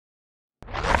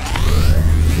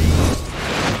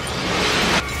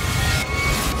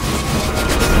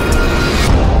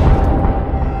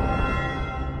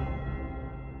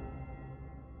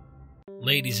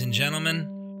Ladies and gentlemen,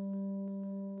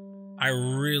 I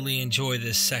really enjoy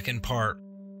this second part.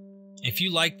 If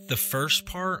you liked the first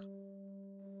part,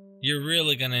 you're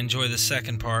really going to enjoy the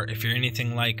second part if you're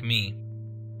anything like me.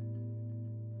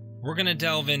 We're going to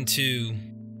delve into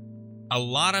a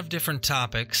lot of different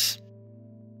topics,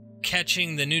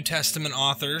 catching the New Testament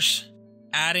authors,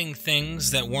 adding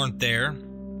things that weren't there,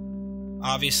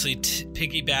 obviously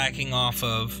piggybacking off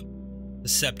of the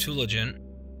Septuagint.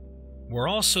 We're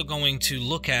also going to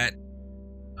look at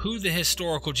who the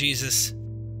historical Jesus,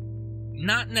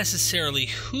 not necessarily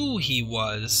who he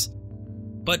was,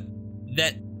 but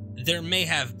that there may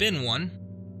have been one.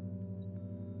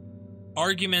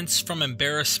 Arguments from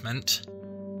embarrassment,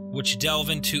 which delve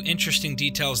into interesting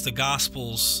details the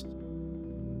Gospels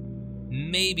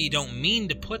maybe don't mean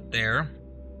to put there,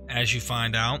 as you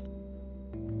find out.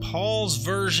 Paul's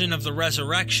version of the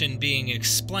resurrection being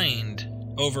explained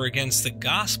over against the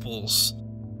Gospels,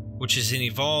 which is an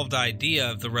evolved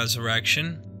idea of the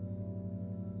resurrection.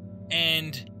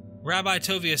 And Rabbi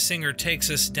Tovia Singer takes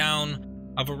us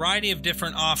down a variety of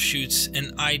different offshoots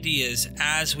and ideas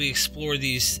as we explore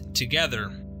these together.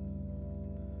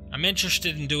 I'm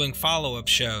interested in doing follow-up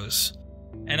shows,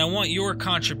 and I want your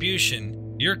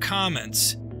contribution, your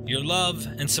comments, your love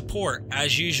and support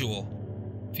as usual.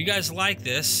 If you guys like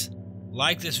this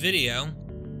video,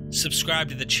 subscribe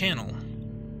to the channel.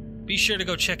 Be sure to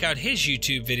go check out his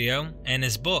YouTube video and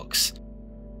his books.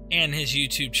 And his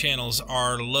YouTube channels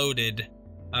are loaded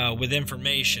with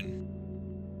information.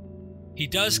 He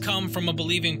does come from a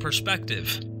believing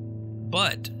perspective,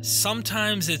 but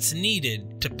sometimes it's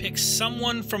needed to pick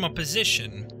someone from a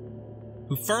position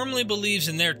who firmly believes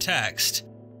in their text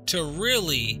to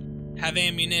really have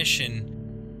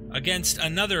ammunition against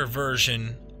another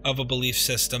version of a belief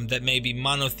system that may be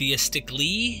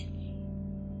monotheistically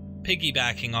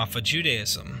piggybacking off of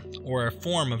Judaism or a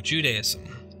form of Judaism.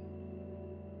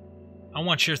 I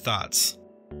want your thoughts,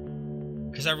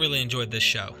 because I really enjoyed this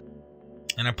show,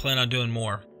 and I plan on doing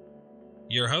more.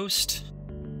 Your host,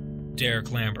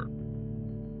 Derek Lambert.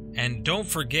 And don't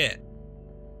forget,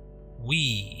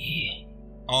 we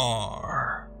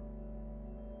are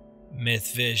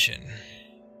MythVision.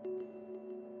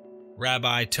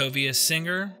 Rabbi Tovia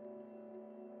Singer,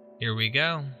 here we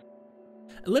go.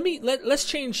 Let's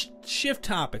shift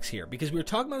topics here, because we were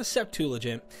talking about the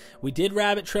Septuagint. We did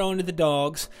rabbit trail into the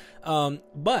dogs,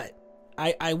 but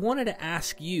I wanted to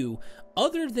ask you,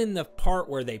 other than the part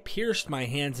where they pierced my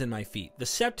hands and my feet, the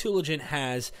Septuagint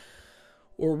has,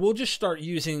 or we'll just start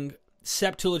using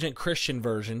Septuagint Christian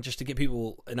version just to give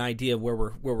people an idea of where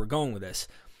we're going with this.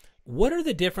 What are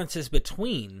the differences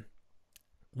between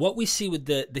what we see with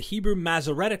the Hebrew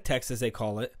Masoretic text, as they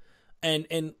call it, and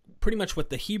pretty much what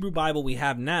the Hebrew Bible we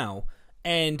have now,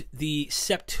 and the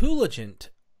Septuagint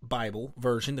Bible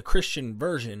version, the Christian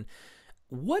version?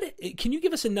 What can you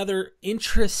give us another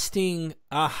interesting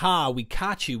aha? We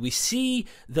caught you. We see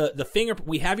the finger.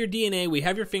 We have your DNA. We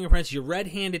have your fingerprints. You're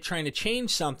red-handed trying to change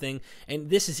something,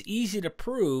 and this is easy to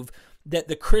prove that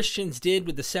the Christians did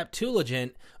with the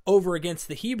Septuagint over against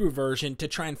the Hebrew version to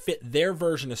try and fit their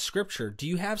version of Scripture. Do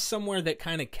you have somewhere that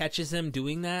kind of catches them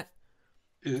doing that?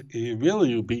 It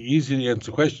really would be easy to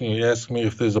answer the question. You ask me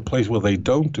if there's a place where they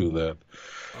don't do that.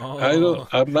 Oh.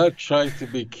 I'm not trying to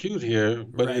be cute here,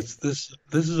 but Right. it's this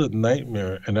is a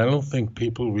nightmare, and I don't think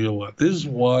people realize. This is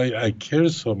why I care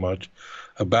so much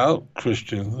about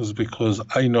Christians, is because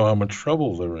I know how much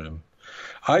trouble they're in.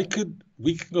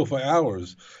 We could go for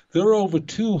hours. There are over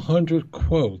 200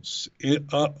 quotes,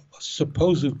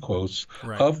 supposed quotes,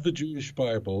 Right. of the Jewish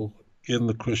Bible in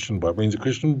the Christian Bible. It means the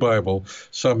Christian Bible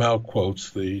somehow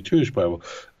quotes the Jewish Bible.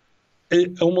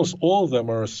 Almost all of them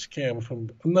are a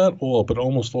scam not all, but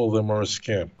almost all of them are a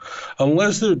scam.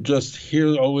 Unless they're just, "Hear,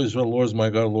 O Israel, Lord is my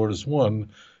God, Lord is one,"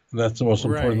 and that's the most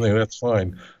important Right. thing, that's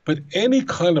fine. But any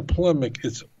kind of polemic,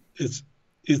 it's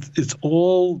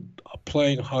all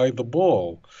playing hide the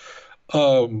ball.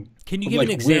 Can you give Like,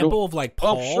 an example of like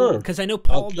Paul? Oh, sure. Because I know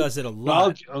Paul does it a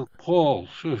lot. Paul,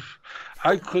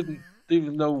 I couldn't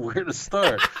even know where to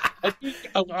start. I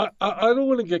don't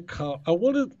want to get caught. I'll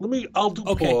do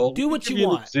Okay, Paul. do what Give you an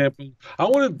want. Example. I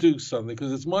want to do something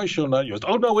because it's my show, not yours.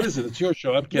 Oh, no, it isn't. It's your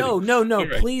show. I'm kidding. No, All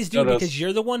right. please do, No, because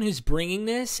you're the one who's bringing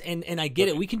this, and I get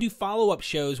it. We can do follow-up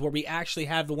shows where we actually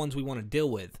have the ones we want to deal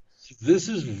with. This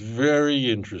is very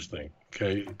interesting,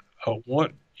 okay? I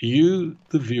want you,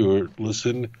 the viewer,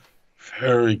 listen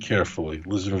very carefully.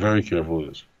 Listen very carefully to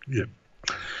this. Yeah.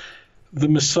 The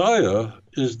Messiah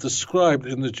is described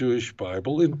in the Jewish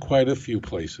Bible in quite a few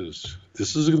places.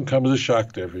 This is going to come as a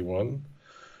shock to everyone.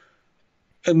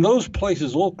 And those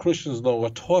places, all Christians know,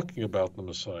 are talking about the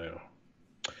Messiah.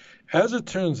 As it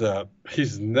turns out,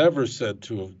 he's never said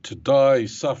to die,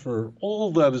 suffer.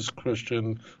 All that is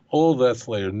Christian. All that's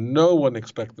later. No one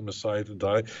expects the Messiah to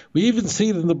die. We even see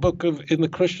it in the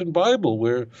Christian Bible,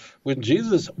 where when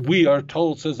Jesus, we are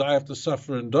told, says, I have to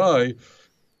suffer and die,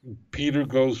 Peter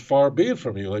goes, far be it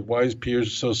from you. Like, why is Peter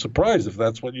so surprised if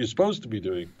that's what you're supposed to be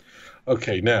doing?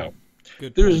 Okay, now,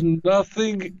 there's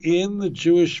nothing in the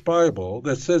Jewish Bible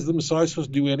that says the Messiah is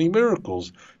supposed to do any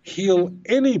miracles, heal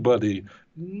anybody.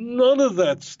 None of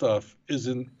that stuff is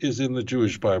in the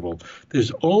Jewish Bible.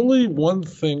 There's only one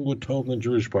thing we're told in the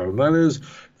Jewish Bible, and that is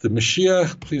the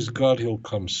Mashiach, please God, he'll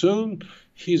come soon.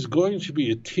 He's going to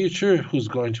be a teacher who's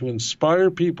going to inspire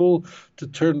people to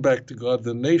turn back to God.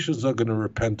 The nations are going to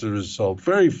repent as a result.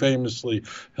 Very famously,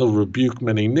 he'll rebuke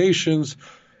many nations.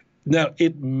 Now,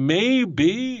 it may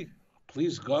be,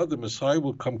 please God, the Messiah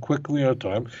will come quickly in our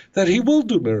time, that he will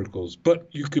do miracles. But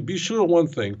you could be sure of one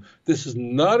thing, this is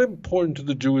not important to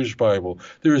the Jewish Bible.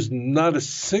 There is not a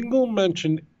single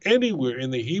mention anywhere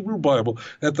in the Hebrew Bible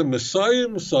that the Messiah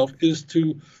himself is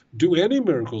to do any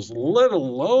miracles, let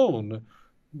alone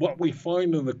what we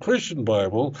find in the Christian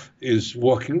Bible is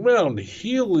walking around,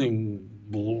 healing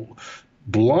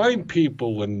blind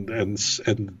people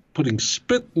and putting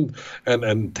spit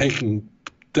and taking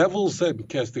devils and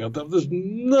casting out devils. There's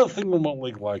nothing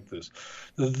remotely like this.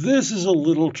 This is a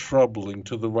little troubling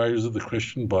to the writers of the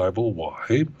Christian Bible.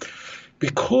 Why?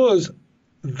 Because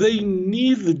they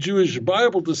need the Jewish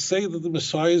Bible to say that the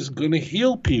Messiah is going to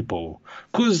heal people.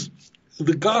 Because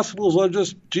the Gospels are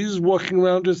just Jesus walking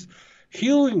around just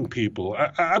healing people.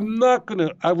 I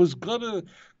was going to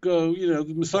go,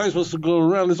 the Messiah is supposed to go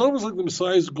around. It's almost like the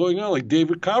Messiah is going on, like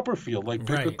David Copperfield, like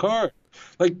pick a card.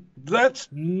 Like, that's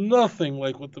nothing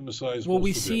like what the Messiah is supposed to do. Well,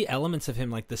 we see elements of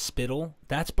him, like the spittle.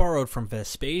 That's borrowed from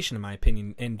Vespasian, in my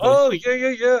opinion. And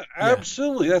yeah.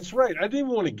 Absolutely. That's right. I didn't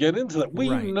even want to get into that. We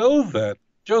know that.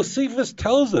 Josephus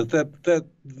tells us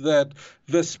that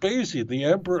Vespasian, the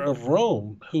emperor of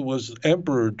Rome, who was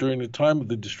emperor during the time of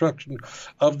the destruction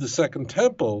of the Second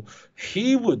Temple,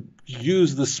 he would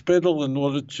use the spittle in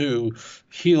order to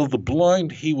heal the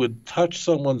blind. He would touch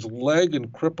someone's leg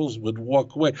and cripples would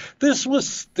walk away. This was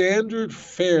standard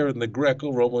fare in the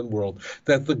Greco-Roman world,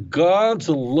 that the gods,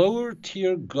 the lower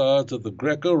tier gods of the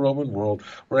Greco-Roman world,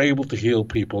 were able to heal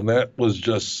people, and that was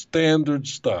just standard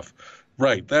stuff.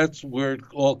 Right, that's where it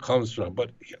all comes from. But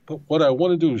what I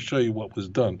want to do is show you what was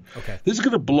done. Okay. This is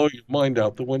going to blow your mind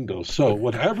out the window. So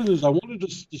what happens is I want to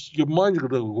just your mind's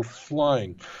going to go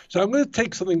flying. So I'm going to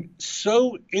take something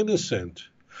so innocent.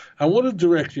 I want to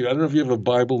direct you. I don't know if you have a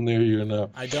Bible near you or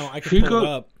not. I don't. I can pull it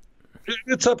up.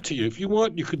 It's up to you. If you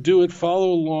want, you could do it.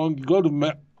 Follow along. You go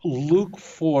to Luke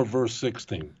 4, verse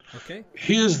 16. Okay.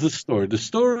 Here's the story. The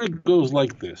story goes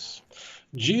like this.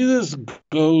 Jesus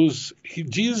goes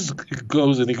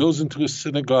and he goes into a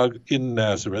synagogue in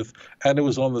Nazareth, and it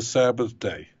was on the Sabbath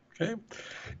day. Okay,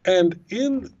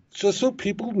 and just so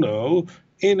people know,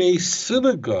 in a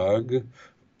synagogue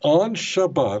on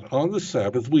Shabbat, on the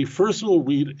Sabbath, we first will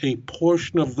read a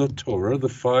portion of the Torah, the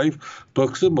 5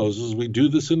 books of Moses. We do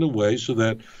this in a way so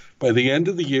that by the end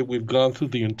of the year we've gone through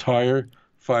the entire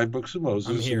 5 books of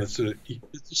Moses, and it's a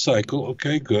cycle.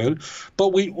 Okay, good.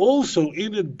 But we also,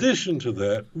 in addition to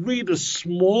that, read a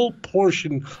small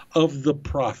portion of the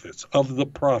prophets,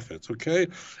 okay?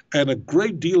 And a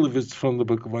great deal of it's from the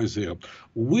book of Isaiah.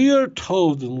 We are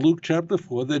told in Luke chapter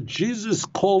 4 that Jesus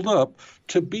called up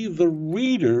to be the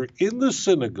reader in the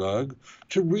synagogue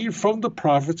to read from the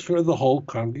prophets for the whole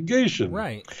congregation.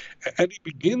 Right. And he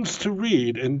begins to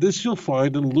read, and this you'll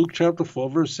find in Luke chapter 4,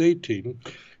 verse 18.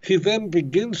 He then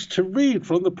begins to read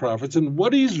from the prophets, and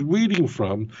what he's reading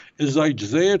from is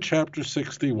Isaiah chapter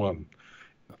 61.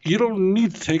 You don't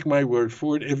need to take my word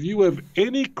for it. If you have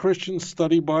any Christian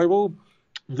study Bible,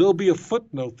 there'll be a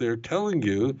footnote there telling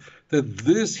you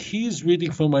that he's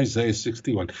reading from Isaiah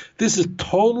 61. This is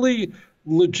totally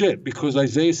legit because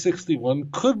Isaiah 61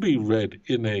 could be read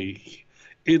in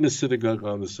a synagogue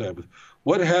on the Sabbath.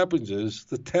 What happens is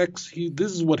the text,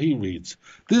 this is what he reads.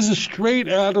 This is straight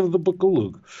out of the book of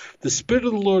Luke. The Spirit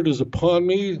of the Lord is upon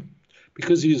me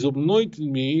because he has anointed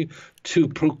me to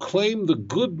proclaim the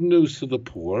good news to the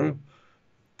poor.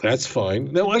 That's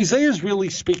fine. Now, Isaiah is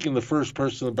really speaking the first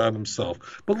person about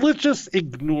himself, but let's just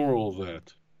ignore all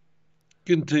that.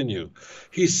 Continue.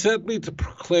 He sent me to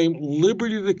proclaim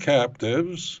liberty to the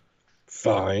captives,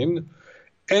 fine,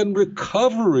 and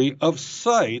recovery of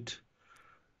sight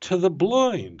to the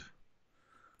blind.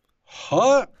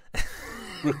 Huh?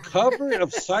 Recovery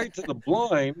of sight to the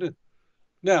blind?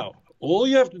 Now, all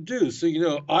you have to do, so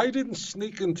I didn't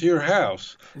sneak into your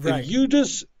house. Right. If you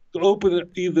just open it,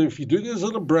 either if you're doing this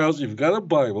on a browser, you've got a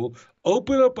Bible,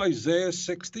 open up Isaiah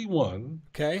 61,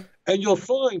 Okay. and you'll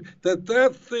find that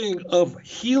that thing of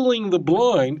healing the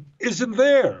blind isn't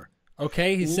there.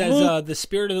 Okay, he says the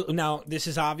spirit of now. This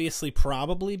is obviously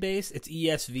probably based. It's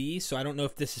ESV, so I don't know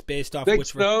if this is based off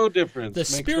Makes no difference. The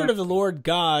spirit of the Lord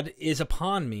God is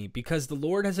upon me, because the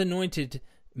Lord has anointed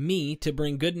me to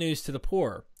bring good news to the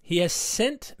poor. He has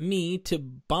sent me to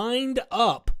bind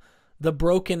up the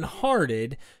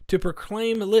brokenhearted, to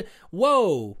proclaim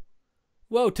to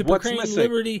proclaim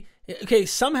liberty. Okay,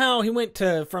 somehow he went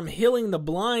from healing the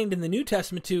blind in the New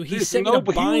Testament to he's saying to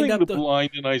bind up the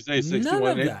blind in Isaiah 61.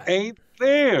 None of that. It ain't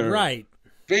there. Right.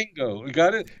 Bingo. You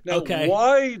got it? Now, okay.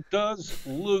 Why does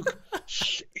Luke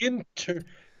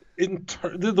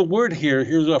the word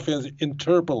here's offense,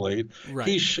 interpolate.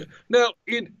 Right.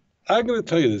 I'm going to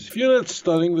tell you this. If you're not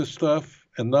studying this stuff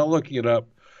and not looking it up,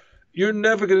 you're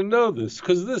never going to know this,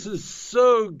 because this is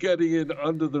so getting in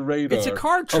under the radar. It's a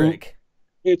card trick.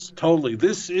 It's totally.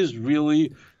 This is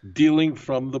really dealing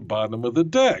from the bottom of the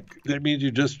deck. That means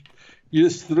you just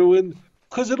threw in,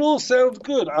 because it all sounds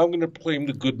good. I'm going to claim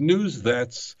the good news.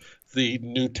 That's the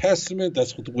New Testament.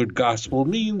 That's what the word gospel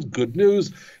means, good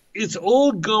news. It's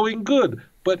all going good,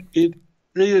 but they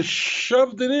just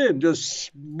shoved it in,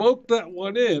 just smoked that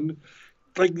one in,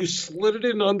 like you slid it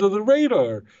in under the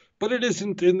radar. But it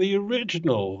isn't in the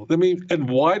original. I mean, and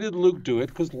why did Luke do it?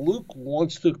 Because Luke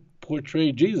wants to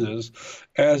portray Jesus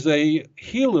as a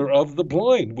healer of the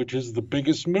blind, which is the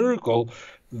biggest miracle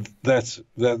that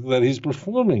he's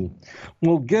performing.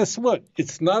 Well, guess what?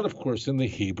 It's not, of course, in the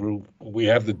Hebrew. We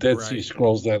have the Dead Sea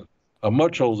Scrolls that are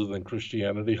much older than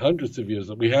Christianity, hundreds of years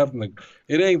that we have.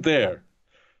 It ain't there.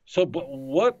 So, but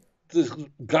what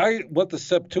the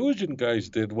Septuagint guys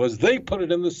did was they put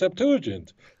it in the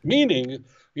Septuagint, meaning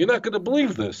you're not going to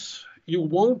believe this. You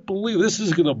won't believe. This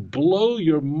is going to blow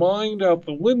your mind out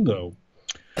the window.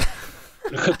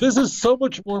 This is so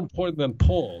much more important than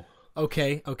Paul.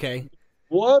 Okay.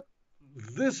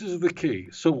 This is the key.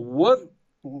 So what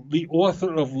the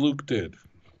author of Luke did,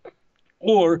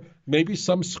 or maybe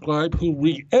some scribe who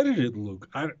re-edited Luke,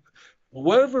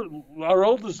 whatever our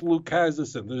oldest Luke has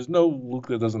this in. There's no Luke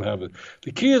that doesn't have it.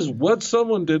 The key is what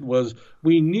someone did was,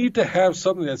 we need to have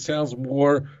something that sounds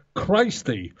more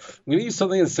Christy. We need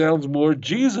something that sounds more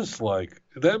Jesus-like.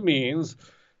 That means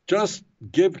just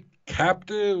give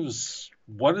captives,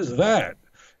 what is that?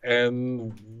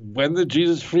 And when the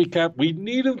Jesus free cap, we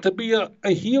need him to be a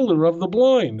healer of the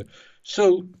blind.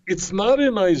 So it's not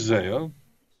in Isaiah.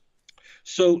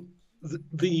 So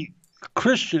the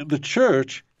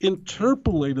church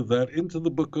interpolated that into the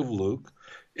book of Luke.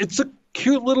 It's a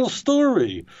cute little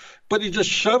story, but he just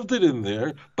shoved it in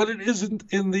there, but it isn't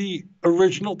in the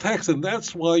original text. And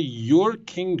that's why your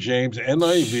King James,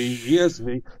 NIV,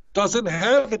 ESV doesn't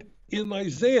have it in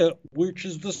Isaiah, which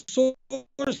is the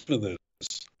source for this.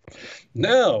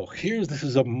 Now, this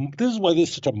is why this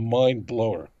is such a mind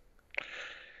blower.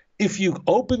 If you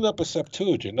open up a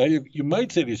Septuagint, now you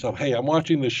might say to yourself, hey, I'm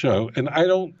watching this show and I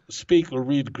don't speak or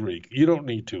read Greek. You don't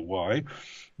need to. Why?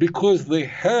 Because they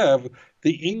have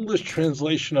the English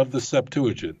translation of the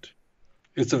Septuagint.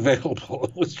 It's available.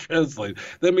 It was translated.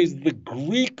 That means the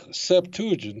Greek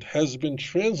Septuagint has been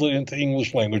translated into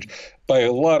English language by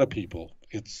a lot of people.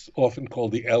 It's often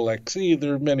called the LXE.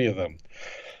 There are many of them.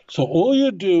 So all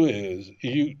you do is,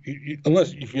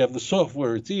 unless if you have the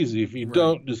software, it's easy. If you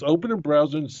don't, just open a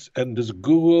browser and just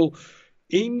Google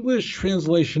English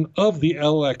translation of the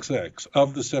LXX,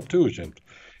 of the Septuagint.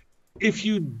 If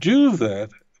you do that,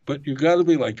 but you got to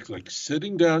be like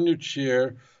sitting down in your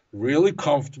chair, really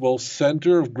comfortable,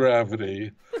 center of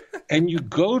gravity, and you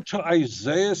go to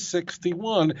Isaiah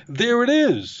 61, there it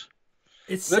is.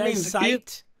 It says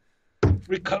sight.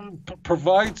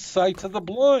 Provides sight to the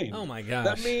blind. Oh my gosh.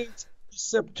 That means the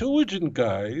Septuagint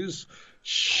guys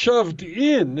shoved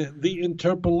in the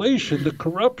interpolation, the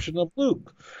corruption of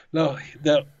Luke. Now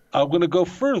I'm going to go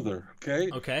further, okay?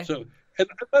 Okay. So, and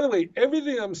by the way,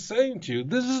 everything I'm saying to you,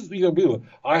 this is, people,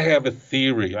 I have a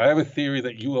theory. I have a theory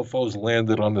that UFOs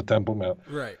landed on the Temple Mount.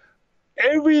 Right.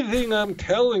 Everything I'm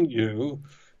telling you,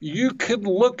 you can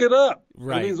look it up.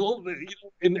 Right. I mean,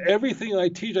 in everything I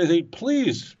teach, I say,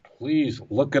 please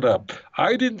look it up.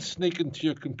 I didn't sneak into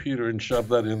your computer and shove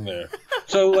that in there.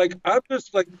 So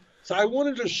I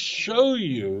wanted to show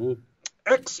you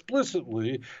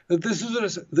explicitly that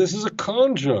this is a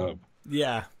con job.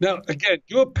 Yeah. Now, again,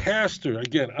 you're a pastor.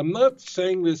 Again, I'm not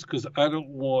saying this because I don't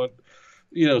want,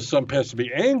 some pastors to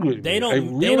be angry at me. They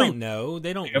don't know.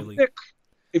 They don't really.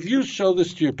 If you show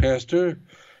this to your pastor,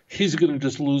 he's going to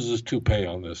just lose his toupee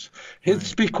on this.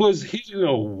 It's because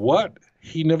what?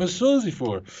 he never saw this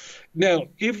before. Now,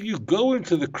 if you go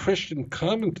into the Christian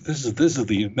comment, this is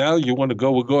the now you want to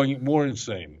go. We're going more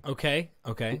insane. Okay.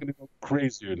 We're going to go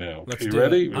crazier now. Let's you do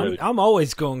ready? it. Ready? I'm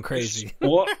always going crazy.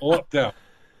 Now,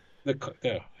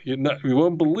 you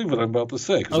won't believe what I'm about to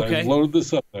say because I loaded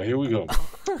this up. Now, here we go.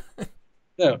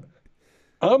 Now,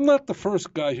 I'm not the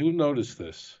first guy who noticed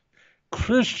this.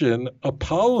 Christian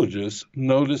apologists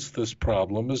noticed this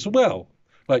problem as well.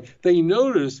 Like, they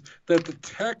notice that the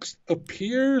text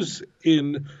appears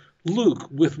in Luke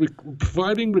with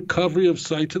providing recovery of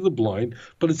sight to the blind,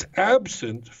 but it's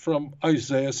absent from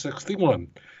Isaiah 61.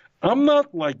 I'm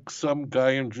not like some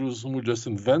guy in Jerusalem who just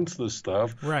invents this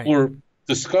stuff or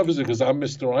discovers it because I'm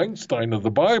Mr. Einstein of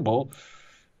the Bible.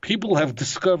 People have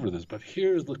discovered this, but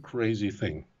here's the crazy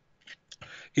thing.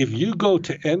 If you go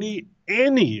to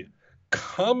any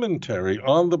commentary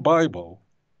on the Bible,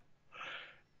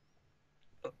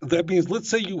 that means, let's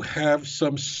say you have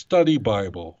some study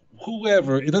Bible,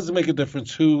 whoever, it doesn't make a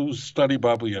difference whose study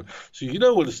Bible you have. So you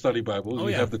know what a study Bible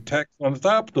is. You have the text on the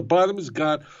top, the bottom has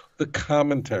got the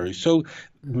commentary. So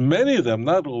many of them,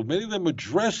 not all, many of them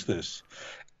address this.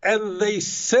 And they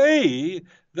say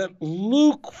that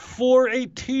Luke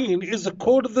 4:18 is a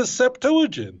quote of the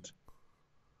Septuagint,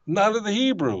 not of the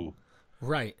Hebrew.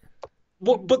 Right.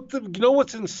 Well, but you know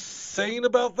what's insane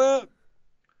about that?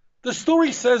 The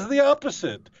story says the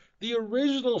opposite. The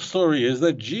original story is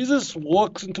that Jesus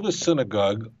walks into a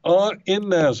synagogue in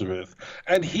Nazareth,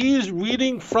 and he's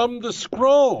reading from the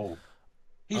scroll.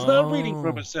 He's not reading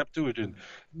from a Septuagint.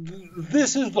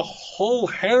 This is the whole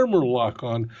hammerlock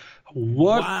on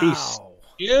what a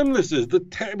scam this is.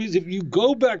 Means if you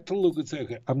go back to Luke and say,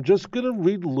 okay, I'm just going to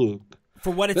read Luke. For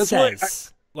what it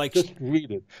says. Just read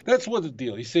it. That's what the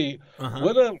deal. You see,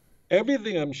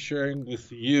 everything I'm sharing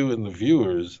with you and the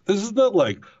viewers, this is not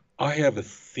like I have a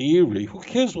theory. Who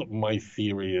cares what my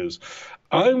theory is?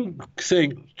 I'm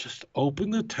saying just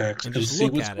open the text and see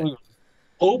what's going on.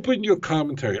 Open your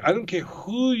commentary. I don't care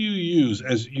who you use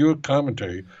as your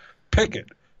commentary. Pick it.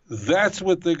 That's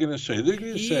what they're going to say. They're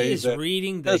going to say that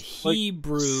reading the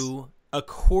Hebrew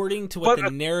according to what the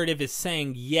narrative is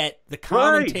saying, yet the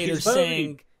commentator's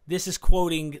saying this is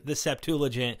quoting the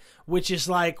Septuagint, which is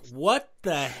like, what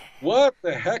the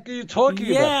heck are you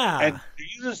talking about? And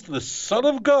Jesus, the Son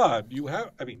of God,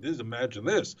 imagine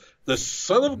this. The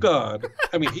Son of God,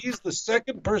 he's the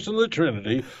second person of the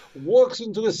Trinity, walks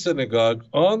into a synagogue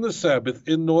on the Sabbath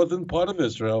in northern part of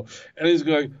Israel, and he's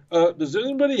going, does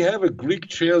anybody have a Greek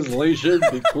translation?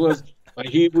 Because my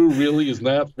Hebrew really is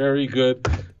not very good.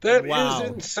 That is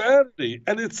insanity.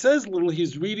 And it says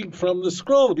he's reading from the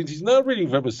scroll. It means he's not reading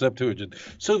from a Septuagint.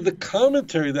 So the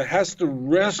commentary that has to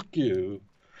rescue,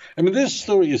 this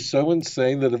story is so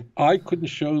insane that if I couldn't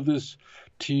show this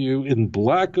to you in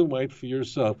black and white for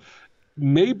yourself,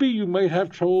 maybe you might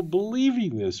have trouble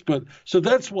believing this. But so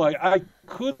that's why I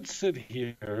could sit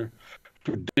here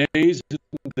for days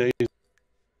and days.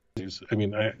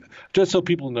 Just so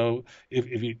people know,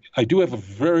 I do have a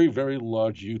very, very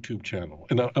large YouTube channel,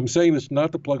 and I'm saying this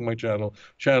not to plug my channel.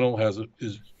 Channel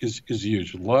is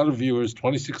huge, a lot of viewers,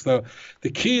 26,000.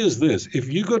 The key is this: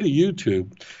 if you go to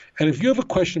YouTube, and if you have a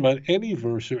question about any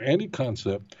verse or any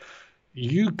concept,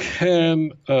 you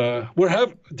can.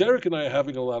 Derek and I are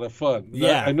having a lot of fun.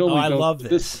 Yeah, I know. I love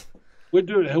this.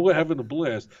 We're having a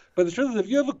blast. But the truth is, if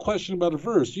you have a question about a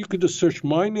verse, you could just search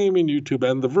my name in YouTube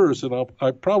and the verse, and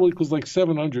I probably was like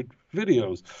 700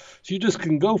 videos. So you just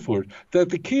can go for it. That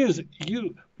the key is,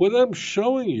 what I'm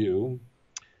showing you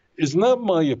is not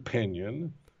my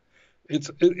opinion.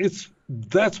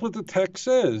 That's what the text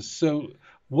says. So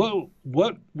what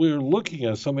we're looking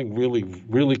at is something really,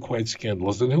 really quite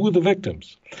scandalous. And who are the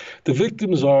victims? The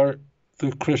victims are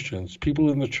the Christians,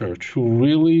 people in the church who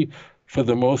really, for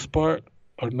the most part,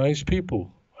 are nice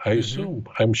people, I assume.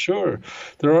 I'm sure.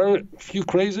 There are a few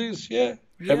crazies, yeah.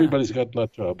 Everybody's got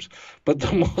nut jobs. But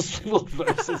the most people are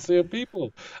very sincere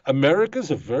people.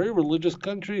 America's a very religious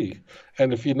country.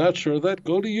 And if you're not sure of that,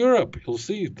 go to Europe. You'll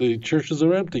see the churches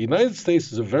are empty. The United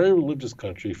States is a very religious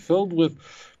country filled with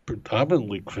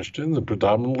predominantly Christians and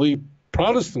predominantly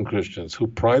Protestant Christians who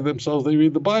pride themselves they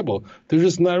read the Bible. They're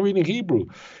just not reading Hebrew.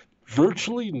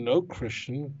 Virtually no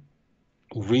Christian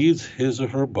reads his or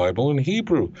her Bible in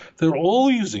Hebrew. They're all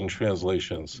using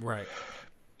translations. Right.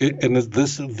 And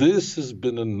this has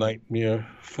been a nightmare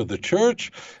for the church.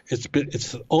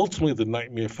 It's ultimately the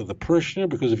nightmare for the parishioner,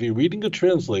 because if you're reading a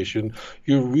translation,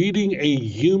 you're reading a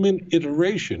human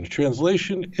iteration.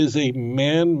 Translation is a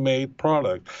man-made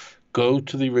product. Go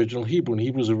to the original Hebrew, and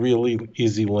Hebrew is a really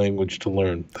easy language to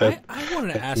learn. I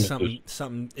wanted to ask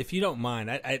something, if you don't mind.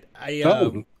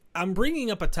 I'm bringing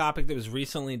up a topic that was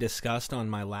recently discussed on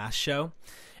my last show,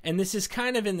 and this is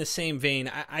kind of in the same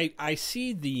vein. I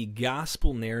see the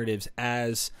gospel narratives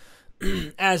as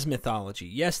as mythology.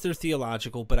 Yes, they're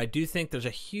theological, but I do think there's a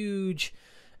huge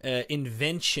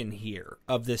invention here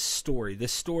of this story.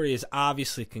 This story is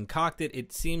obviously concocted.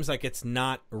 It seems like it's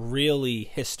not really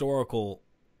historical.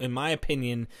 In my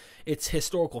opinion, it's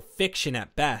historical fiction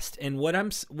at best. And what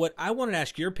I wanted to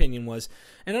ask your opinion was,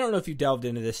 and I don't know if you delved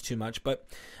into this too much, but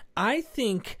I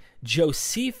think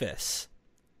Josephus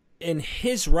and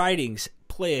his writings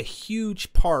play a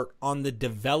huge part on the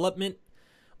development,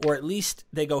 or at least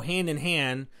they go hand in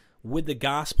hand with the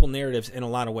gospel narratives in a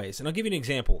lot of ways. And I'll give you an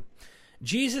example.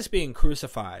 Jesus being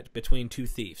crucified between two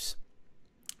thieves.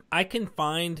 I can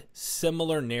find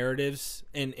similar narratives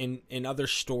in other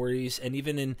stories, and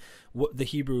even in the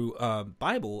Hebrew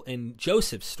Bible, in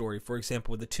Joseph's story, for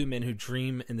example, with the two men who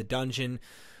dream in the dungeon,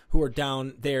 who are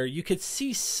down there. You could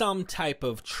see some type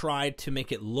of tried to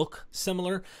make it look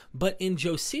similar, but in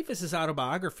Josephus's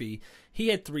autobiography, he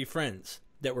had 3 friends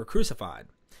that were crucified,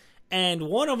 and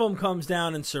one of them comes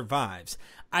down and survives.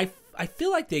 I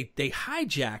feel like they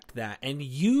hijacked that and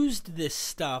used this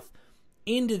stuff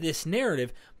into this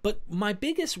narrative. But my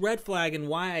biggest red flag, and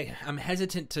why I'm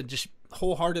hesitant to just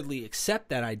wholeheartedly accept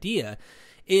that idea,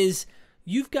 is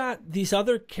you've got these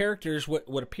other characters,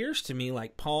 what appears to me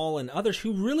like Paul and others,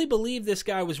 who really believe this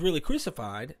guy was really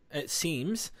crucified, it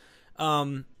seems,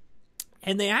 and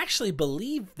they actually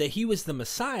believe that he was the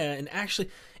Messiah. And actually,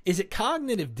 is it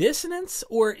cognitive dissonance,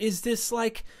 or is this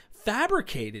like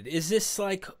fabricated? Is this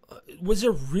like, was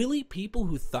there really people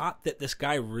who thought that this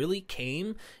guy really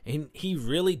came and he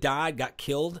really died, got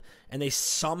killed, and they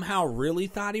somehow really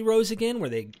thought he rose again? Were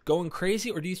they going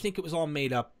crazy, or do you think it was all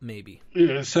made up, maybe?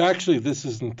 Yeah, so actually, this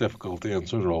isn't difficult to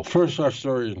answer at all. First, our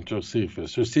story in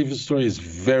Josephus. Josephus' story is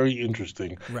very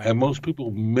interesting, Right. and most people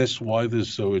miss why this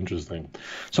is so interesting.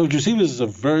 So Josephus is a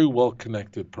very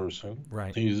well-connected person.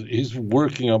 Right. He's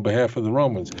working on behalf of the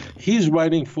Romans. He's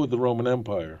writing for the Roman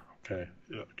Empire. Okay,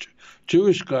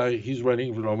 Jewish guy, he's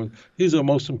writing for the Romans. He's the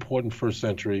most important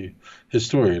first-century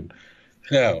historian.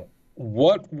 Now,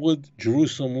 what would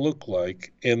Jerusalem look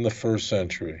like in the first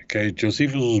century? Okay,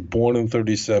 Josephus was born in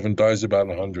 37, dies about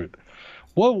 100.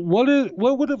 What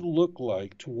would it look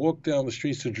like to walk down the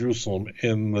streets of Jerusalem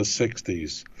in the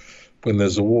 60s when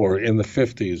there's a war, in the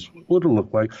 50s? What would it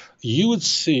look like? You would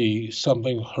see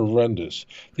something horrendous.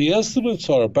 The estimates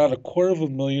are about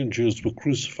 250,000 Jews were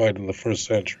crucified in the first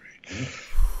century.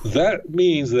 That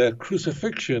means that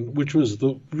crucifixion, which was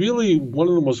really one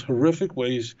of the most horrific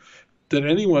ways that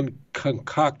anyone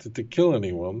concocted to kill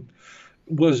anyone,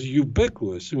 was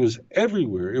ubiquitous. It was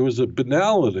everywhere. It was a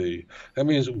banality. That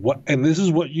means and this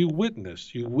is what you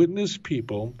witnessed. You witnessed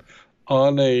people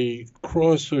on a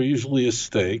cross, or usually a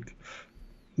stake,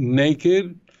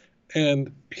 naked.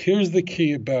 And here's the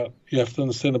key you have to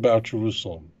understand about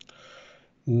Jerusalem.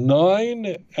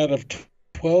 9 out of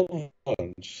 12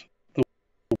 months, the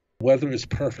weather is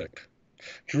perfect.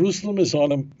 Jerusalem is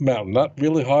on a mountain, not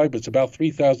really high, but it's about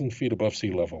 3,000 feet above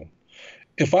sea level.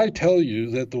 If I tell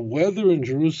you that the weather in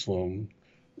Jerusalem,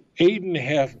 certainly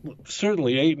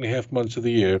 8.5 months of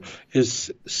the year,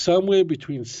 is somewhere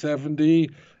between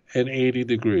 70 and 80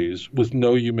 degrees with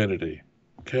no humidity,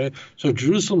 okay? So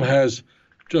Jerusalem has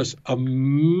just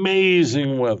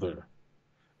amazing weather.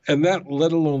 And that,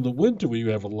 let alone the winter where you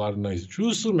have a lot of nice.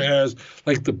 Jerusalem has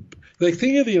think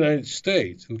of the United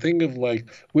States and think of like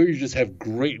where you just have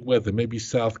great weather, maybe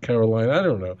South Carolina, I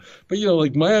don't know. But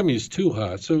like Miami is too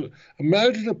hot. So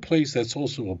imagine a place that's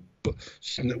also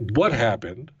what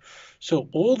happened. So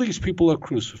all these people are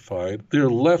crucified.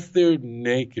 They're left there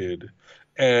naked,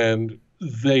 and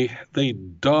they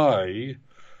die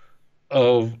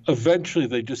eventually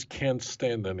they just can't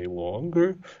stand any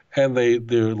longer, and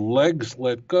their legs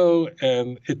let go,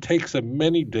 and it takes them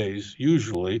many days.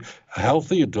 Usually a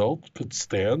healthy adult could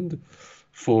stand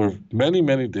for many,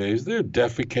 many days. They're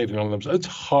defecating on themselves. It's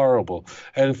horrible.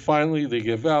 And finally they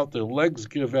give out, their legs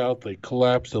give out, they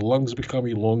collapse, their lungs become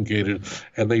elongated,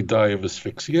 and they die of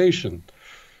asphyxiation.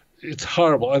 It's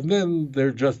horrible. And then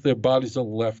their bodies are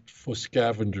left for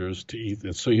scavengers to eat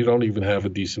it. So you don't even have a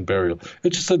decent burial.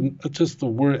 It's just the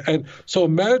word. And so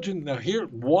imagine now here,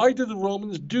 why did the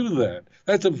Romans do that?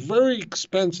 That's a very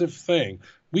expensive thing.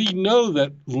 We know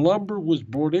that lumber was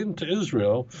brought into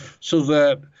Israel so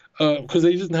that, because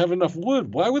they didn't have enough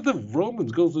wood. Why would the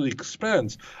Romans go to the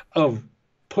expense of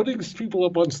putting people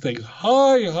up on stakes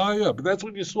high up? And that's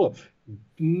what you saw.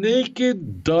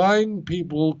 Naked, dying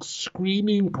people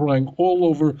screaming, crying all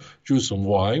over Jerusalem.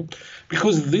 Why?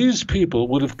 Because these people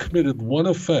would have committed one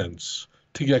offense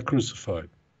to get crucified.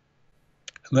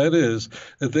 and that is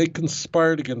that they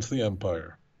conspired against the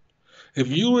empire. If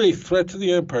you were a threat to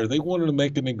the empire, they wanted to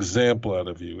make an example out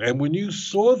of you. And when you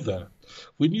saw that,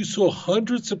 when you saw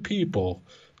hundreds of people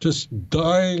just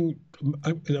dying,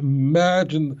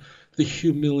 imagine the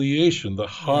humiliation, the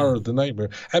horror, the nightmare.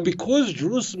 And because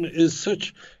Jerusalem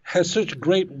has such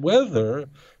great weather,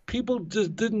 people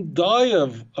just didn't die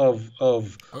of cold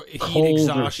exhaustion.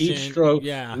 Or heat stroke.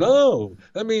 Yeah. No,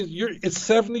 that means it's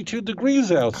 72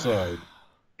 degrees outside.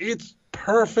 It's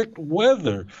perfect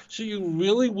weather, so you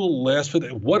really will last for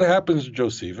that. What happens to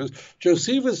Josephus?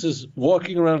 Josephus is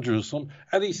walking around Jerusalem,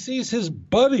 and he sees his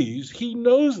buddies. He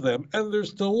knows them, and they're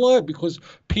still alive because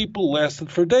people lasted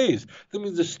for days. I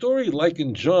mean, the story, like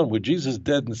in John, where Jesus is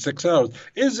dead in 6 hours,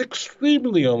 is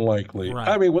extremely unlikely. Right.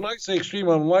 I mean, when I say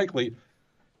extremely unlikely,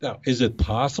 now, is it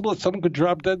possible that someone could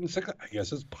drop dead in 6 hours? I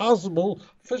guess it's possible.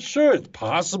 For sure, it's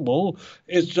possible.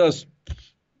 It's just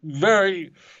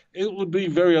it would be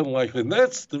very unlikely. And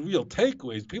that's the real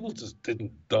takeaway. People just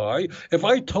didn't die. If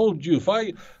I told you,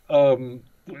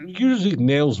 usually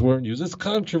nails weren't used. It's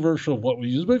controversial what we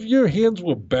use. But if your hands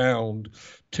were bound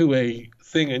to a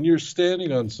thing and you're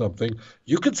standing on something,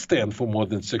 you could stand for more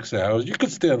than 6 hours. You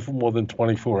could stand for more than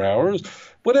 24 hours.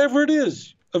 Whatever it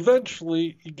is,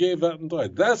 eventually he gave out and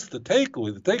died. That's the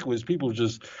takeaway. The takeaway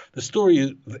is the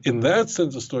story, in that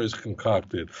sense, the story is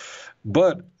concocted.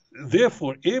 But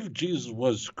therefore, if Jesus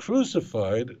was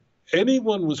crucified,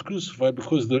 anyone was crucified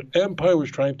because the empire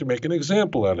was trying to make an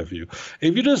example out of you.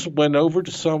 If you just went over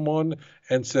to someone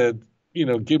and said,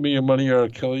 give me your money or I'll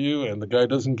kill you, and the guy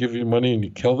doesn't give you money and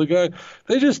you kill the guy,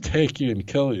 they just take you and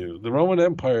kill you. The Roman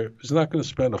Empire is not going to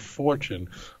spend a fortune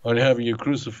on having you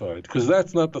crucified because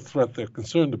that's not the threat they're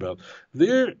concerned about.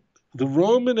 The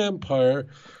Roman Empire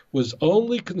was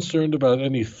only concerned about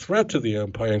any threat to the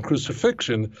empire, and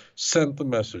crucifixion sent the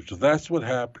message. That's what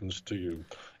happens to you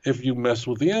if you mess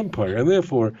with the empire. And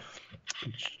therefore,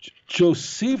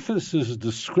 Josephus's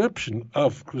description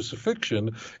of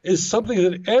crucifixion is something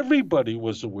that everybody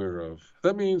was aware of.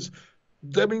 That means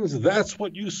that's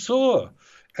what you saw.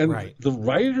 And the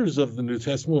writers of the New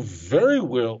Testament were very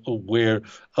well aware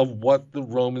of what the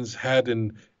Romans had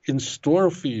in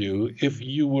store for you if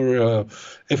you were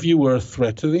a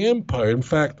threat to the empire. In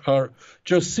fact,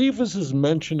 Josephus's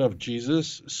mention of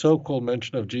Jesus, so-called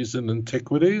mention of Jesus in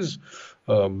Antiquities,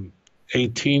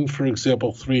 18, for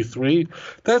example, 3:3,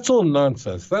 that's all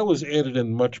nonsense. That was added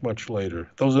in much, much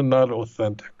later. Those are not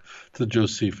authentic to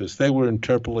Josephus. They were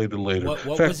interpolated later. What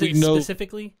in fact, was it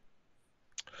specifically?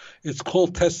 It's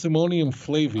called Testimonium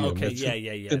Flavium. Okay, it's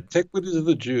yeah. Antiquities of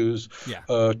the Jews.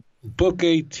 Yeah. Book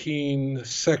 18,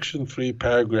 Section 3,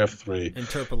 Paragraph 3.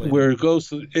 Interpolated. Where it goes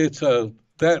to,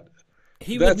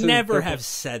 he would never have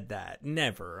said that.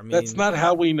 Never. I mean, that's not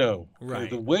how we know. Right.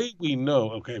 The way we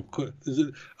know,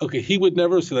 he would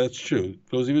never say that's true.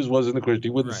 Josephus wasn't a Christian. He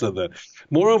wouldn't have said that.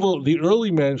 Moreover, the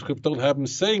early manuscripts don't have him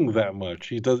saying that much.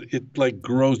 He does it like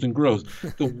grows and grows.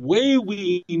 The way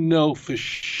we know for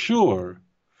sure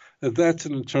that that's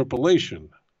an interpolation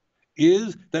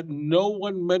is that no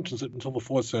one mentions it until the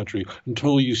 4th century,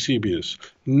 until Eusebius.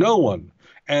 No one.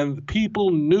 And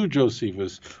people knew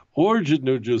Josephus. Origen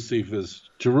knew Josephus.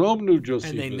 Jerome knew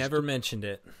Josephus. And they never mentioned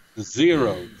it.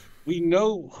 Zero. We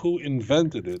know who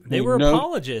invented it. They were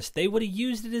apologists. They would have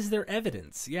used it as their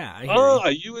evidence. Yeah,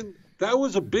 I hear that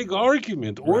was a big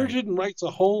argument. Right. Origen writes a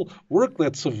whole work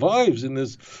that survives in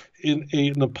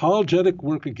an apologetic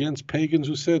work against pagans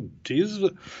who said Jesus.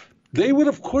 They would,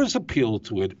 of course, appeal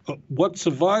to it. What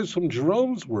survives from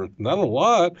Jerome's work? Not a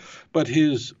lot, but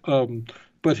his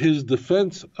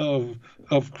defense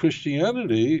of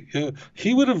Christianity,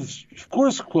 he would have, of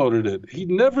course, quoted it. He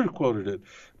never quoted it.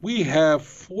 We have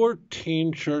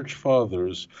 14 church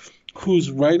fathers whose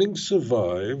writings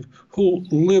survive, who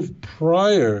lived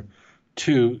prior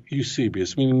to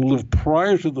Eusebius, meaning lived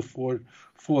prior to the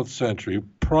 4th century,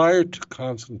 prior to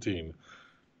Constantine.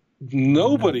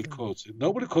 Nobody quotes it.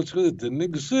 Nobody quotes it because it didn't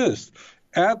exist.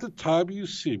 At the time of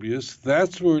Eusebius,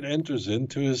 that's where it enters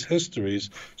into his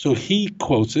histories. So he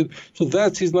quotes it. So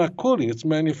he's not quoting. It's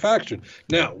manufactured.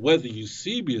 Now, whether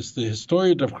Eusebius, the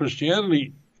historian of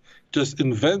Christianity, just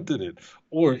invented it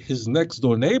or his next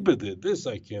door neighbor did, this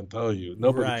I can't tell you.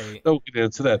 Nobody can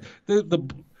answer that.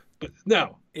 But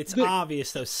now, it's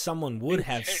obvious, though, someone would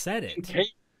have said it.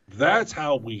 That's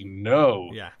how we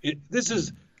know. Yeah.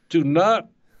 Do not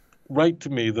write to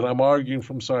me that I'm arguing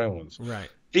from silence. Right.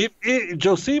 If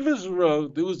Josephus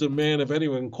wrote, there was a man, if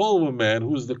anyone call him a man, who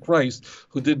was the Christ,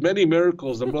 who did many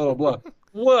miracles and blah, blah, blah.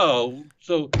 Well,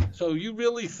 so you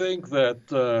really think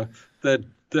that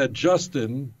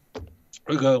Justin,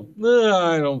 I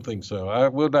don't think so.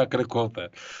 We're not going to quote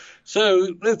that.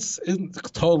 So that's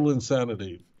total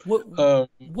insanity.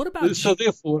 What about So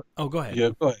therefore, oh, go ahead. yeah,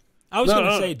 go ahead. I was going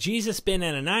to say Jesus ben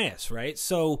Ananias, right?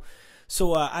 So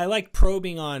I like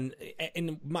probing on,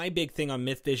 and my big thing on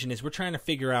MythVision is we're trying to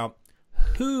figure out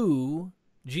who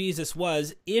Jesus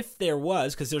was, if there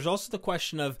was, because there's also the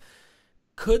question of,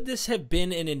 could this have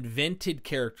been an invented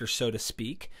character, so to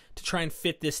speak, to try and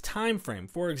fit this time frame?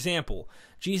 For example,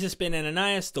 Jesus ben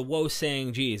Ananias, the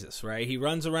woe-saying Jesus, right? He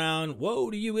runs around,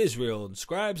 woe to you, Israel, and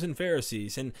scribes and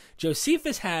Pharisees. And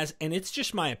Josephus has, and it's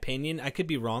just my opinion, I could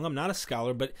be wrong, I'm not a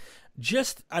scholar, but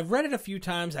I've read it a few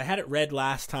times, I had it read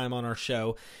last time on our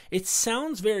show. It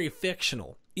sounds very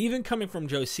fictional, even coming from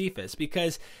Josephus,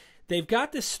 because they've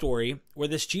got this story where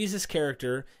this Jesus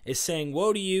character is saying,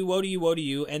 woe to you, woe to you, woe to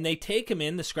you, and they take him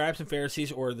in, the scribes and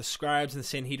Pharisees, or the scribes and the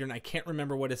Sanhedrin, I can't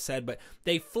remember what it said, but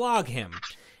they flog him.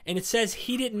 And it says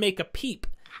he didn't make a peep.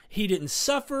 He didn't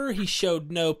suffer, he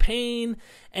showed no pain,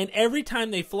 and every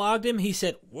time they flogged him, he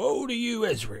said, woe to you,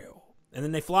 Israel. And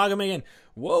then they flog him again,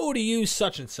 woe to you,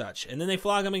 such and such. And then they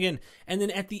flog him again. And then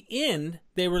at the end,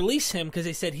 they release him because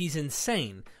they said he's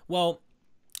insane. Well,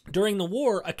 during the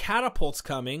war, a catapult's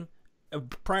coming.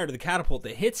 Prior to the catapult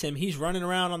that hits him, he's running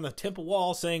around on the temple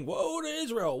wall saying, woe to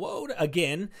Israel, woe to,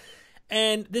 again.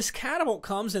 And this catapult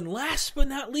comes, and last but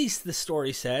not least, the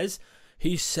story says,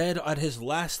 he said at his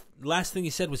last thing he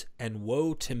said was, and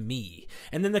woe to me.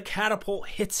 And then the catapult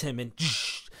hits him,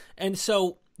 and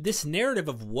so this narrative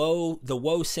of woe, the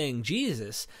woe-saying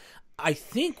Jesus, I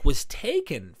think was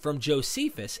taken from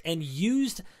Josephus and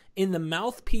used in the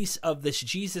mouthpiece of this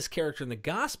Jesus character in the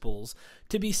Gospels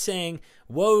to be saying,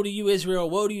 woe to you, Israel,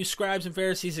 woe to you, scribes and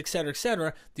Pharisees, etc.,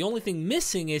 etc. The only thing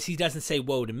missing is he doesn't say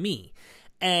woe to me.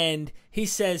 And he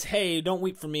says, hey, don't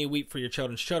weep for me, weep for your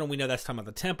children's children. We know that's talking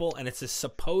about the temple, and it's a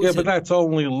supposed... Yeah, but that's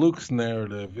only Luke's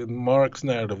narrative. In Mark's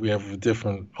narrative, we have a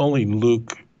different... Only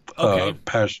Luke...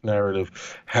 Passion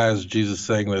narrative has Jesus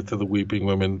saying that to the weeping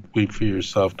women, weep for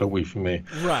yourself, don't weep for me.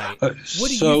 Right. What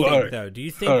do you think, though? Do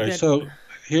you think that... So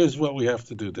here's what we have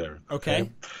to do, Derek. Okay.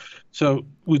 So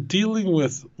we're dealing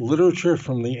with literature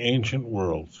from the ancient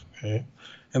world, okay?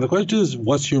 And the question is,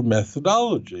 what's your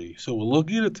methodology? So we're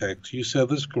looking at a text, you said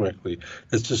this correctly,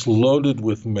 it's just loaded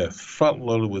with myth,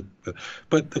 front-loaded with myth.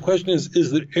 But the question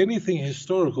is there anything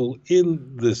historical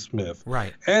in this myth?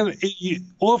 Right. And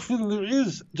often there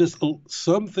is just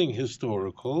something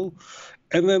historical,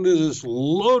 and then there's this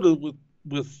loaded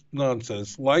with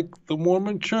nonsense, like the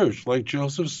Mormon Church, like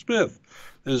Joseph Smith.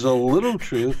 There's a little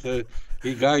truth that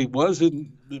the guy was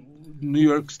in New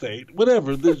York State,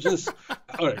 whatever. There's just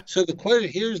all right. So the question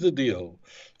here's the deal: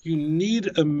 you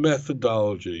need a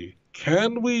methodology.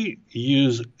 Can we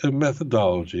use a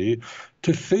methodology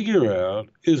to figure out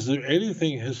is there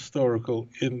anything historical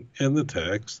in the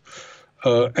text?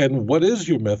 And what is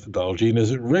your methodology? And is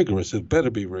it rigorous? It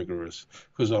better be rigorous,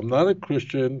 because I'm not a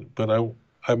Christian, but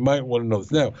I might want to know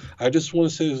this. Now, I just want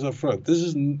to say this up front. This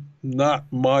is not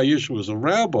my issue as a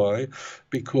rabbi,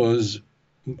 because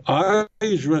I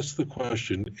address the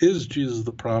question, is Jesus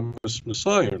the promised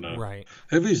Messiah or not? Right.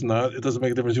 If he's not, it doesn't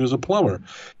make a difference. He was a plumber.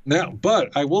 Now,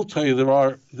 but I will tell you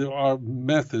there are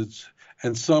methods,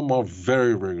 and some are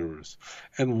very rigorous.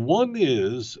 And one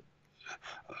is,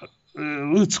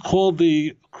 it's called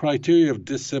the criteria of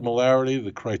dissimilarity,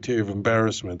 the criteria of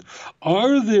embarrassment.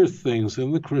 Are there things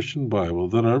in the Christian Bible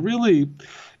that are really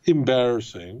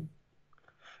embarrassing?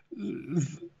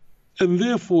 And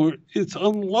therefore, it's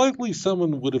unlikely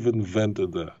someone would have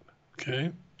invented that.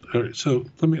 Okay, all right. So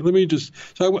let me just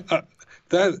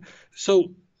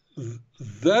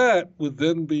that would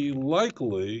then be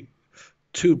likely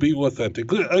to be authentic.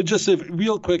 Just a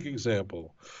real quick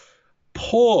example.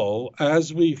 Paul,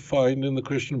 as we find in the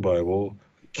Christian Bible,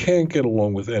 can't get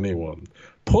along with anyone.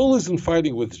 Paul isn't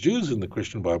fighting with Jews in the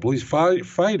Christian Bible. He's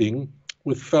fighting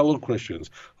with fellow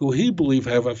Christians who he believes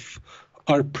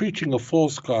are preaching a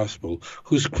false gospel,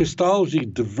 whose Christology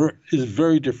is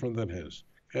very different than his.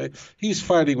 Okay, he's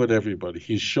fighting with everybody.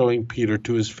 He's showing Peter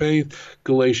to his faith,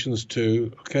 Galatians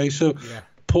 2. Okay, so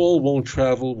Paul won't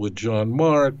travel with John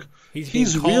Mark.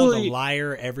 He's called a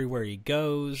liar everywhere he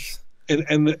goes.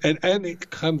 And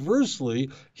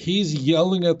conversely, he's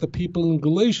yelling at the people in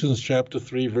Galatians chapter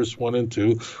 3, verse 1 and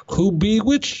 2, who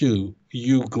bewitched you,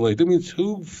 you Galatians. That means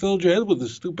who filled your head with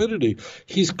this stupidity.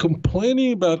 He's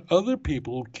complaining about other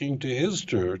people who came to his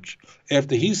church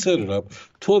after he set it up,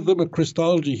 taught them a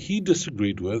Christology he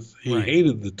disagreed with. He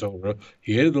hated the Torah.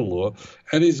 He hated the law.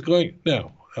 And he's going,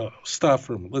 now, stop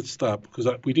for a minute. Let's stop, because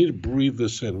we need to breathe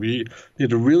this in. We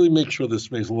need to really make sure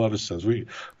this makes a lot of sense. We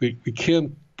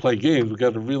can't play games. We've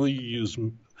got to really use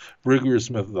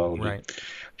rigorous methodology. Right.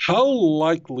 How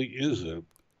likely is it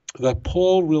that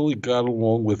Paul really got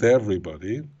along with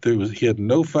everybody. He had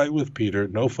no fight with Peter,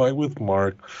 no fight with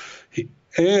Mark,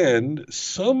 and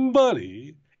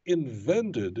somebody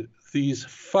invented these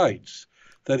fights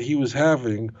that he was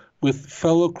having with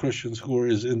fellow Christians who were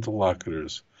his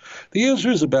interlocutors. The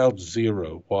answer is about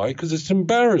zero. Why? Because it's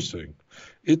embarrassing.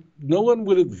 No one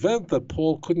would invent that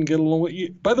Paul couldn't get along with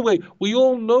you. By the way, we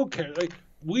all know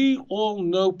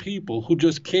people who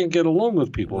just can't get along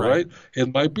with people, right?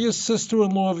 It might be a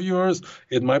sister-in-law of yours.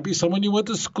 It might be someone you went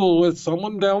to school with,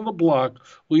 someone down the block.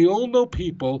 We all know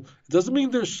people. It doesn't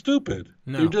mean they're stupid.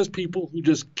 No. They're just people who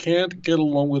just can't get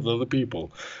along with other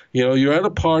people. You know, you're at a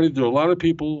party, there are a lot of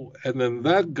people, and then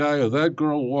that guy or that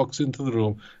girl walks into the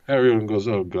room. Everyone goes,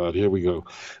 oh, God, here we go.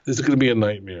 This is going to be a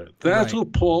nightmare. That's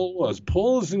what Paul was.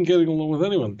 Paul isn't getting along with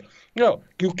anyone. No,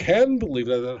 you can believe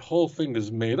that whole thing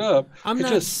is made up. I'm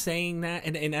not saying that,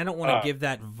 and I don't want to give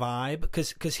that vibe,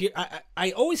 because here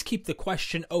I always keep the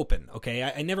question open, okay?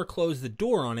 I never close the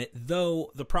door on it,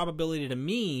 though the probability to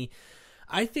me,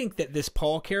 I think that this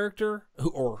Paul character,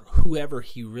 or whoever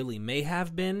he really may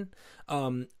have been,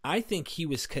 I think he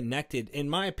was connected, in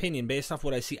my opinion, based off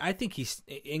what I see, I think he's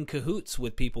in cahoots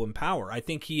with people in power. I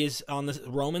think he is on the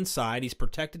Roman side. He's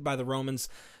protected by the Romans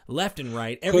left and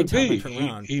right every time we turn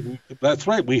around. That's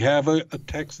right. We have a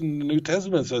text in the New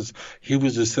Testament that says he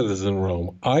was a citizen of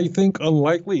Rome. I think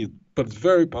unlikely, but it's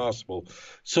very possible.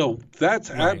 So that's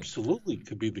absolutely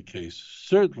could be the case.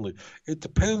 Certainly. It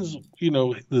depends,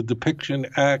 the depiction,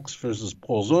 Acts versus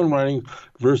Paul's own writing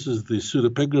versus the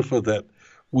pseudepigrapha that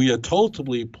we are told to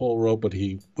believe Paul wrote, but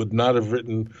he would not have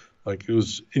written. Like it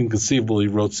was inconceivable he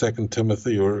wrote 2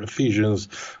 Timothy or Ephesians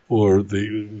or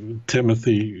the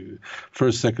Timothy,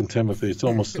 1st, 2 Timothy. It's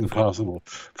almost impossible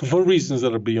for reasons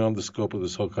that are beyond the scope of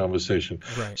this whole conversation.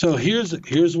 Right. So here's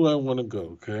where I want to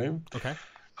go, okay? Okay.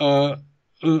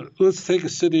 Let's take a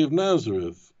city of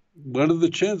Nazareth. What are the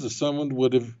chances someone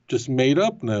would have just made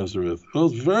up Nazareth? Well,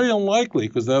 it's very unlikely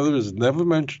because Nazareth is never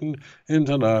mentioned in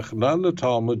Tanakh, not in the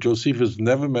Talmud. Josephus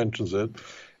never mentions it.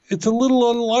 It's a little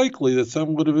unlikely that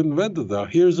someone would have invented that.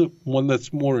 Here's one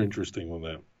that's more interesting than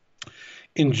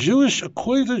that.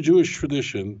 According to Jewish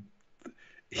tradition,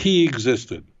 he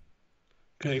existed.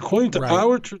 Okay, according to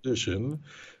our tradition,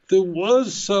 there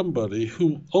was somebody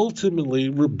who ultimately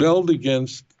rebelled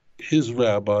against his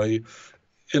rabbi,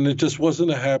 and it just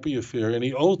wasn't a happy affair. And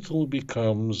he ultimately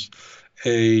becomes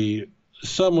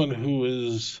someone who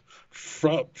is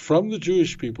from the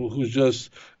Jewish people who just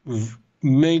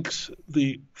makes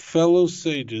the fellow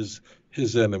sages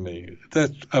his enemy.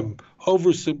 I'm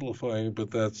oversimplifying, but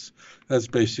that's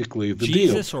basically the deal.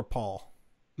 Jesus or Paul?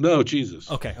 No, Jesus.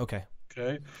 Okay.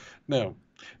 Now,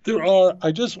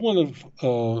 I just want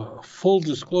full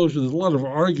disclosure, there's a lot of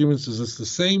arguments, is this the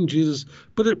same Jesus?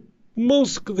 But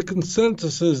the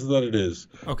consensus is that it is.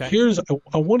 Okay.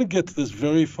 I want to get to this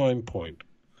very fine point.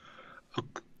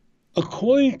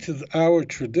 According to our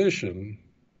tradition,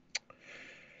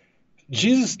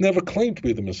 Jesus never claimed to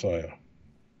be the Messiah.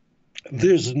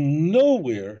 There's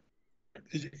nowhere,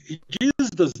 Jesus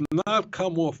does not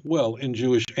come off well in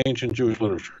ancient Jewish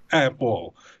literature at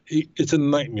all. It's a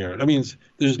nightmare. That means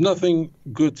there's nothing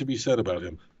good to be said about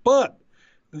him. But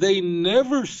they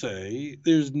never say,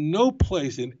 there's no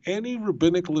place in any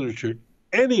rabbinic literature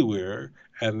anywhere,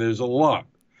 and there's a lot,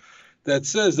 that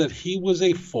says that he was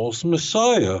a false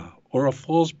Messiah or a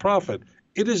false prophet.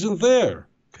 It isn't there.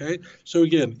 Okay, so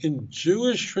again, in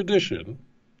Jewish tradition,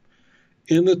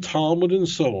 in the Talmud and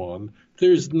so on,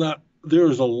 there is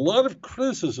a lot of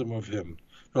criticism of him.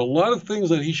 There are a lot of things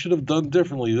that he should have done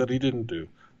differently that he didn't do.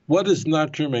 What is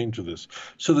not germane to this?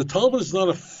 So the Talmud is not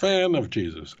a fan of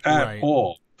Jesus at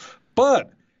all.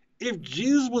 But if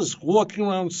Jesus was walking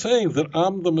around saying that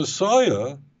I'm the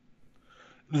Messiah,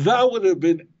 that would have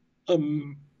been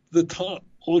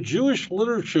Jewish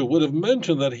literature would have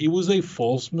mentioned that he was a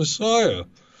false Messiah,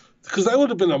 because that would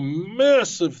have been a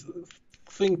massive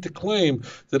thing to claim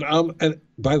that and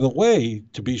by the way,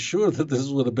 to be sure that this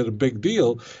would have been a big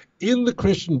deal, in the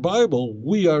Christian Bible,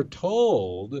 we are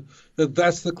told that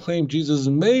that's the claim Jesus is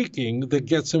making that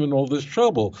gets him in all this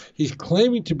trouble. He's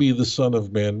claiming to be the Son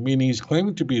of Man, meaning he's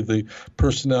claiming to be the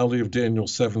personality of Daniel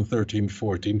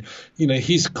 7:13-14.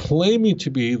 He's claiming to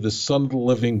be the Son of the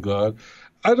living God.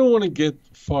 I don't want to get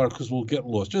far because we'll get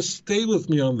lost. Just stay with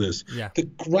me on this. Yeah. The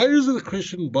writers of the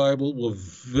Christian Bible were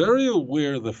very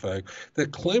aware of the fact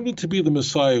that claiming to be the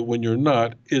Messiah when you're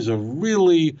not is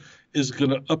going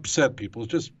to upset people.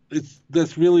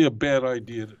 That's really a bad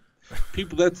idea.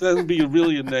 That would be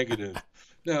really a negative.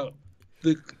 Now,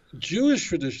 the Jewish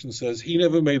tradition says he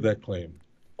never made that claim,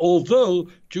 although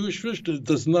Jewish tradition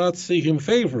does not see him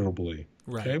favorably.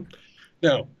 Right. Okay?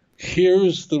 Now,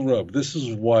 Here's the rub. This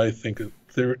is why I think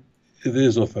it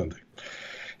is authentic.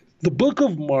 The book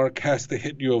of Mark has to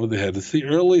hit you over the head. It's the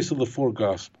earliest of the four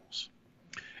Gospels.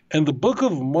 And the book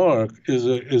of Mark is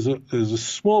a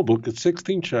small book. It's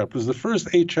 16 chapters. The first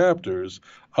 8 chapters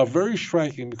are very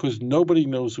striking because nobody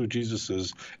knows who Jesus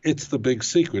is. It's the big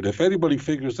secret. If anybody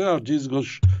figures it out, Jesus goes,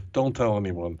 shh, don't tell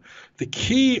anyone. The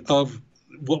key of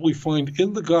what we find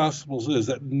in the Gospels is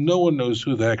that no one knows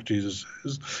who the heck Jesus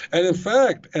is. And in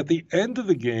fact, at the end of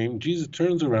the game, Jesus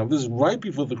turns around. This is right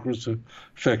before the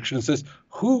crucifixion. And says,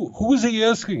 who is he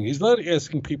asking? He's not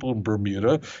asking people in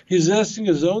Bermuda. He's asking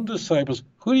his own disciples,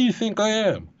 who do you think I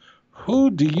am? Who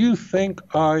do you think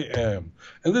I am?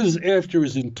 And this is after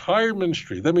his entire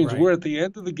ministry. That means we're at the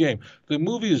end of the game. The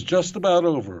movie is just about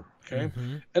over. Okay?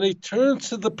 Mm-hmm. And he turns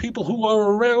to the people who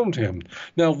are around him.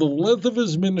 Now, the length of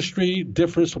his ministry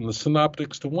differs from the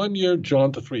synoptics to 1 year,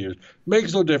 John to 3 years.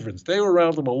 Makes no difference. They were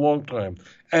around him a long time.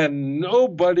 And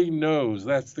nobody knows.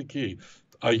 That's the key.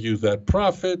 Are you that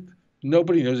prophet?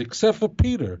 Nobody knows except for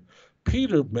Peter.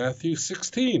 Peter, Matthew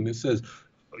 16, it says,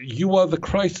 you are the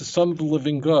Christ, the Son of the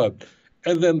living God.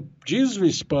 And then Jesus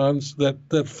responds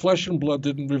that flesh and blood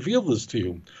didn't reveal this to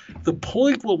you. The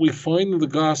point, what we find in the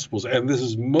Gospels, and this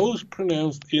is most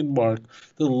pronounced in Mark,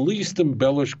 the least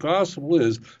embellished Gospel,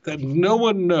 is that no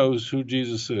one knows who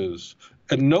Jesus is,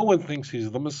 and no one thinks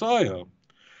he's the Messiah.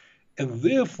 And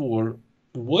therefore,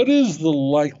 what is the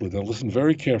likelihood, now listen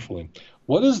very carefully,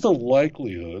 what is the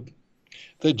likelihood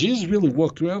that Jesus really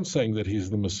walked around saying that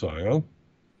he's the Messiah,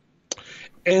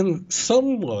 and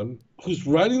someone who's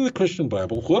writing the Christian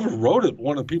Bible, whoever wrote it,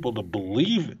 wanted people to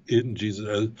believe in Jesus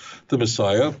as the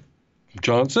Messiah.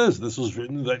 John says this was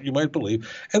written that you might believe.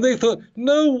 And they thought,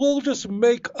 no, we'll just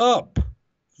make up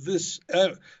this,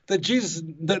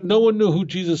 that no one knew who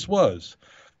Jesus was.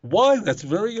 Why? That's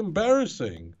very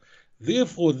embarrassing.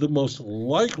 Therefore, the most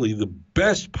likely, the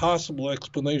best possible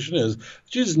explanation is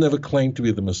Jesus never claimed to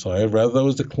be the Messiah. Rather, it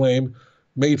was a claim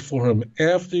made for him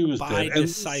after he was dead. By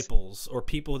disciples or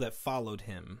people that followed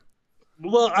him.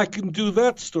 Well, I can do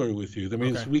that story with you. That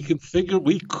means we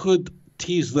could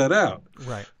tease that out.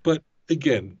 Right. But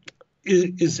again,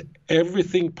 is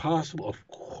everything possible? Of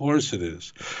course it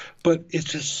is. But it's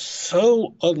just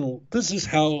so this is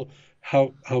how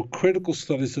critical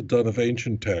studies are done of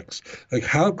ancient texts. Like,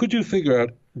 how could you figure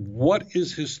out what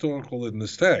is historical in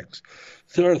this text?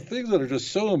 There are things that are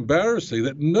just so embarrassing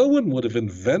that no one would have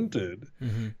invented.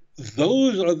 Mm-hmm.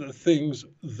 Those are the things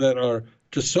that are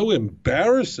just so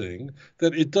embarrassing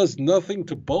that it does nothing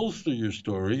to bolster your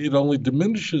story. It only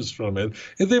diminishes from it.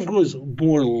 And therefore is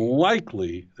more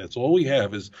likely, that's all we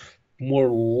have, is more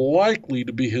likely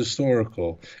to be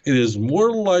historical. It is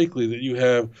more likely that you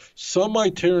have some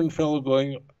itinerant fellow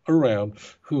going around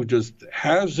who just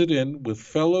has it in with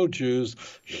fellow Jews.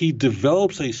 He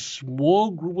develops a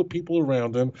small group of people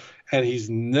around him, and he's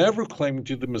never claiming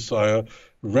to be the Messiah.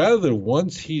 Rather,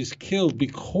 once he's killed,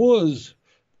 because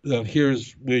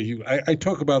here's where I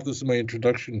talk about this in my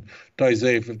introduction to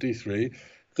Isaiah 53,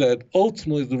 that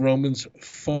ultimately the Romans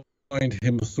find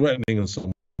him threatening in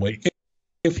some way.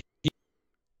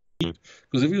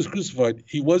 Because if he was crucified,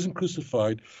 he wasn't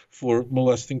crucified for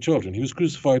molesting children. He was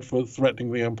crucified for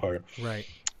threatening the empire. Right.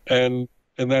 And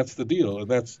that's the deal. And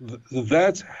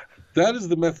that is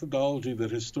the methodology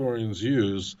that historians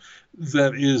use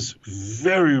that is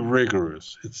very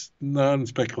rigorous. It's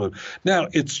non-speculative. Now,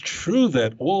 it's true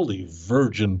that all the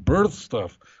virgin birth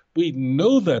stuff, we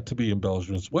know that to be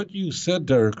embellishments. What you said,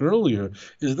 Derek, earlier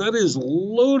is that is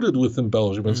loaded with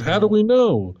embellishments. Mm-hmm. How do we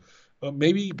know?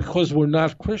 Maybe because we're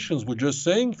not Christians, we're just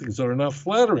saying things that are not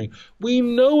flattering. We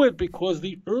know it because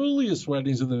the earliest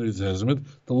writings of the New Testament,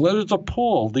 the letters of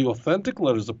Paul, the authentic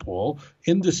letters of Paul,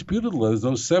 indisputed letters,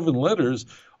 those 7 letters,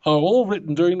 are all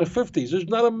written during the 50s. There's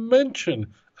not a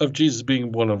mention of Jesus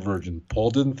being born of a virgin. Paul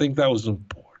didn't think that was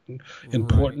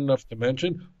important enough to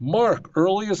mention. Mark,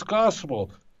 earliest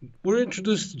gospel. We're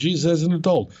introduced to Jesus as an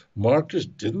adult. Mark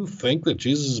just didn't think that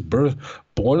Jesus' birth,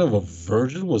 born of a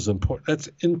virgin, was important. That's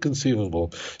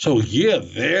inconceivable. So,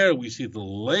 there we see the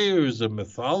layers of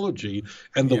mythology,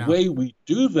 and the way we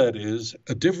do that is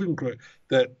a different.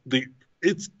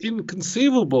 It's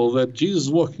inconceivable that Jesus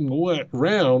is walking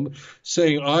around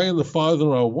saying, "I and the Father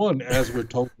are one," as we're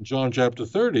told in John chapter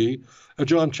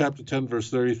 10,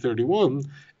 verse 30, 31.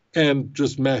 And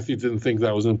just Matthew didn't think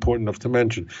that was important enough to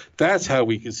mention. That's how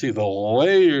we can see the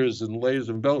layers and layers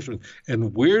of embellishment.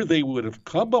 And where they would have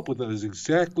come up with that is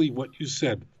exactly what you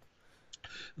said.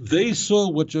 They saw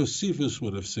what Josephus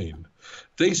would have seen.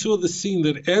 They saw the scene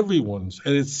that everyone's,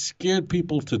 and it scared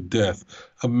people to death.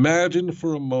 Imagine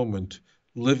for a moment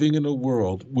living in a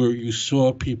world where you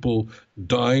saw people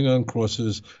dying on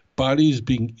crosses, bodies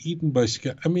being eaten by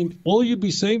I mean, all you'd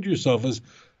be saying to yourself is,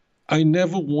 I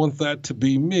never want that to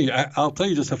be me. I'll tell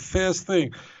you just a fast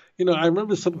thing. You know, I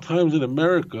remember sometimes in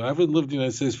America, I haven't lived in the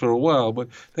United States for a while, but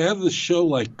they have this show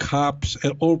like Cops,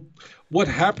 or what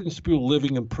happens to people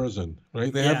living in prison,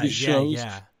 right? They have these shows.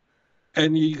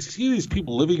 And you see these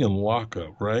people living in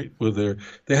lockup, right? Where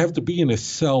they have to be in a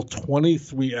cell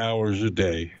 23 hours a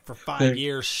day. For 5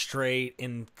 years straight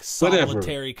in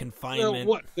solitary confinement.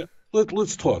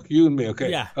 Let's talk, you and me, okay?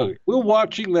 Yeah. Okay. We're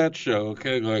watching that show,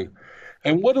 okay?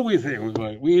 And what do we think?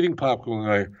 We're eating popcorn,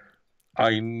 going,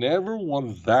 I never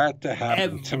want that to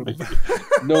happen to me,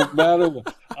 no matter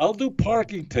what. I'll do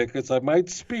parking tickets. I might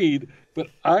speed, but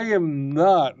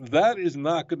that is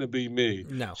not going to be me.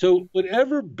 No. So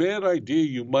whatever bad idea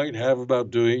you might have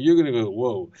about doing it, you're going to go,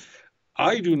 whoa,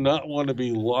 I do not want to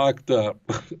be locked up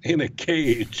in a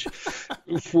cage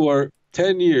for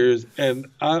 10 years and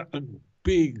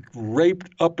being raped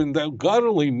up and down. God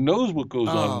only knows what goes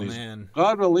on in these. Man.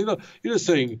 God only knows. You're just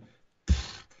saying,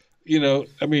 you know,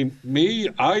 I mean,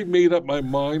 I made up my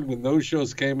mind when those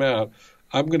shows came out.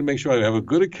 I'm going to make sure I have a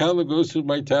good account that goes through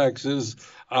my taxes.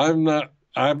 I'm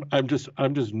just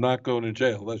not going to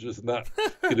jail. That's just not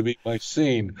going to be my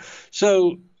scene.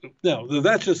 So now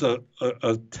that's just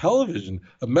a television.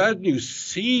 Imagine you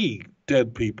see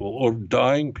dead people or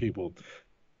dying people.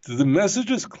 The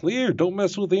message is clear. Don't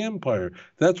mess with the empire.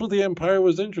 That's what the empire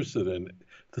was interested in,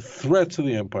 the threats of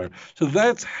the empire. So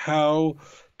that's how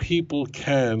people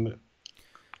can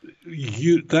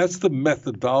that's the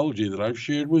methodology that I've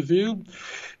shared with you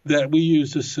that we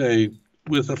use to say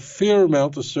with a fair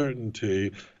amount of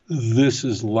certainty this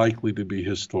is likely to be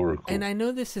historical. And I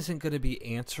know this isn't going to be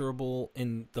answerable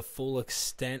in the full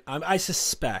extent. I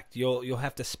suspect you'll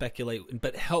have to speculate,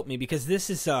 but help me, because this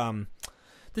is a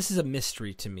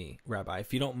mystery to me, Rabbi,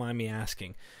 if you don't mind me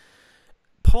asking.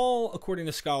 Paul, according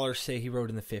to scholars, say he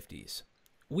wrote in the 50s.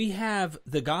 We have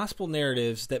the gospel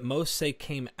narratives that most say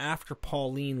came after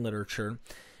Pauline literature,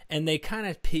 and they kind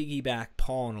of piggyback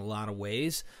Paul in a lot of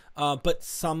ways, but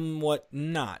somewhat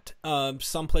not.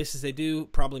 Some places they do,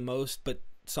 probably most, but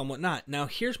somewhat not. Now,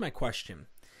 here's my question.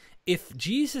 If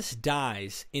Jesus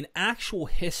dies in actual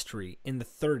history in the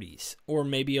 30s, or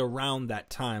maybe around that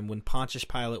time when Pontius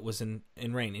Pilate was in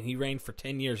reign, and he reigned for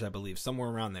 10 years, I believe, somewhere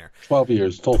around there. 12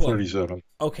 years, 1237.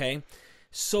 Okay.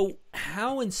 So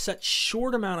how in such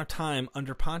short amount of time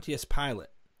under Pontius Pilate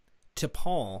to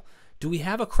Paul do we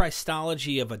have a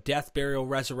Christology of a death, burial,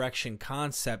 resurrection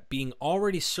concept being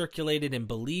already circulated and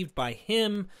believed by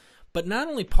him, but not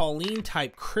only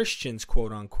Pauline-type Christians,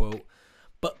 quote-unquote,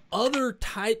 but other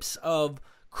types of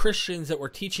Christians that were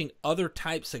teaching other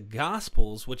types of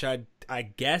gospels, which I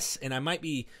guess, and I might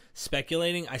be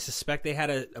speculating, I suspect they had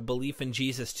a belief in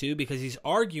Jesus too, because he's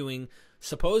arguing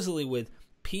supposedly with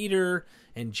Peter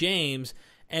and James,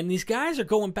 and these guys are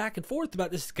going back and forth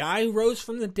about this guy who rose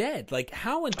from the dead. Like,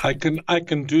 how? I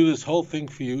can do this whole thing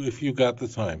for you if you got the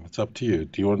time. It's up to you.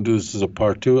 Do you want to do this as a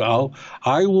part two?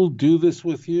 I will do this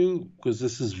with you because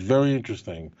this is very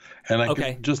interesting. And I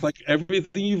can, just like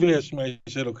everything you've asked me, I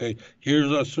said, okay,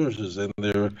 here's our sources, and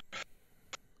they're.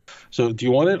 So, do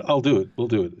you want it? I'll do it. We'll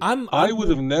do it. I would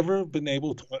have never been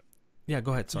able to. Yeah,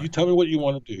 go ahead. Sorry. You tell me what you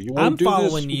want to do. You want I'm to do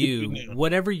following this? you.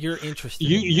 Whatever you're interested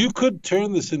in. You could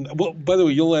turn this in. Well, by the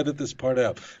way, you'll edit this part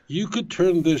out. You could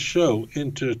turn this show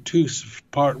into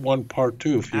part one, part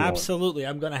two, if you want. Absolutely,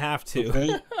 I'm going to have to. Okay?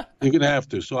 You're going to have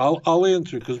to. So I'll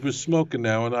answer because we're smoking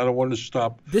now, and I don't want to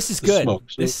stop. This is good. Smoke.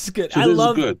 So, this is good. So I this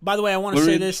love. Is good. By the way, I want to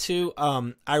say this too.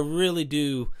 I really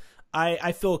do.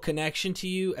 I feel a connection to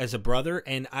you as a brother,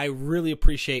 and I really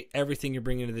appreciate everything you're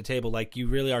bringing to the table. Like, you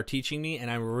really are teaching me,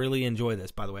 and I really enjoy this,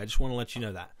 by the way. I just want to let you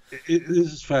know that.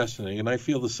 This is fascinating, and I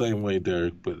feel the same way,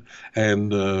 Derek. And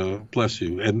bless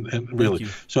you, and really.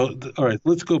 So, all right,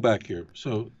 let's go back here.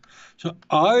 So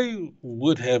I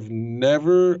would have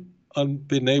never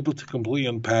been able to completely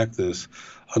unpack this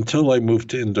until I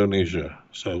moved to Indonesia.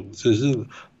 So this is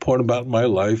important about my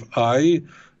life. I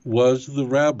was the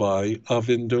rabbi of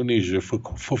Indonesia for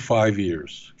 5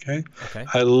 years. Okay?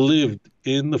 I lived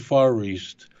in the Far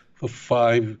East for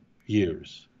 5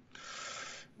 years.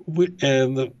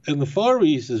 And the Far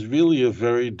East is really a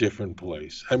very different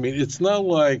place. I mean, it's not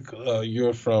like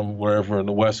you're from wherever in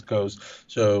the West Coast.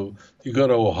 So you go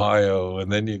to Ohio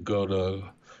and then you go to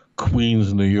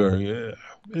Queens, New York.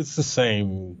 It's the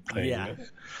same thing. Yeah.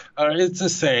 It's the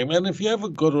same. And if you ever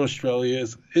go to Australia,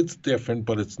 it's different,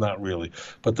 but it's not really.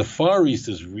 But the Far East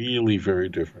is really very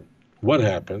different. What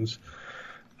happens?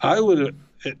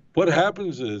 What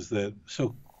happens is that,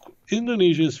 so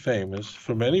Indonesia is famous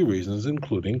for many reasons,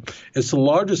 including it's the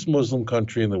largest Muslim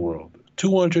country in the world.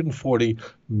 240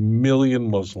 million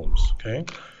Muslims, okay?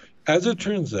 As it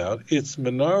turns out, its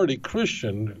minority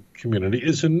Christian community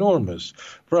is enormous.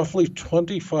 Roughly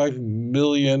 25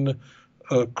 million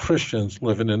Christians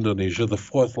live in Indonesia, the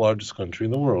fourth largest country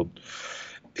in the world.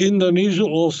 Indonesia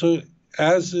also,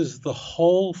 as is the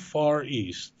whole Far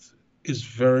East, is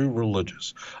very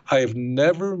religious. I have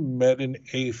never met an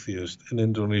atheist in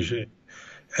Indonesia.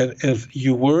 And if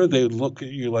you were, they'd look at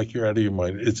you like you're out of your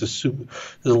mind. There's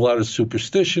a lot of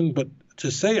superstition, but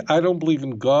to say I don't believe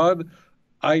in God,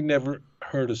 I never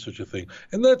heard of such a thing.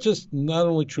 And that's just not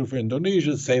only true for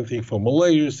Indonesia, same thing for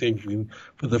Malaysia, same thing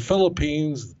for the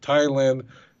Philippines, Thailand.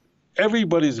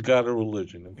 Everybody's got a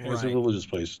religion. Okay? It's a religious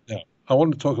place. Now, I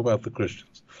want to talk about the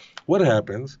Christians. What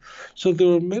happens? So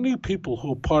there are many people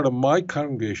who are part of my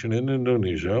congregation in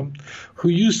Indonesia who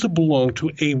used to belong to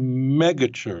a mega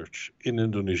church in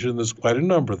Indonesia, and there's quite a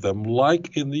number of them.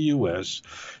 Like in the U.S.,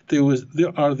 there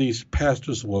are these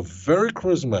pastors who are very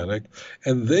charismatic,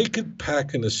 and they could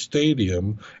pack in a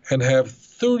stadium and have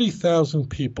 30,000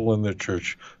 people in their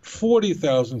church,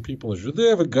 40,000 people in their church. They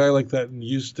have a guy like that in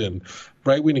Houston,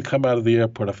 right when you come out of the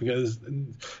airport. I forget his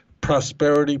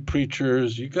prosperity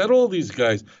preachers. You got all these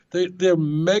guys. They're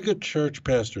mega church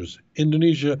pastors.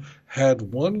 Indonesia had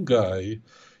one guy.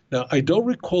 Now, I don't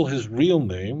recall his real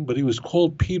name, but he was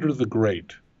called Peter the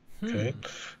Great. Okay.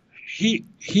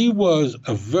 He was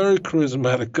a very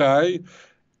charismatic guy.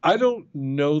 I don't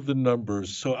know the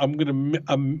numbers, so I'm going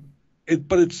to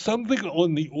but it's something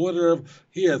on the order of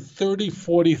he had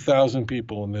 40,000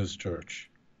 people in his church.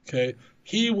 Okay.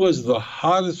 He was the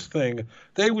hottest thing.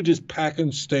 They were just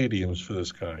packing stadiums for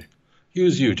this guy. He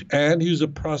was huge. And he was a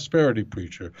prosperity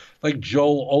preacher, like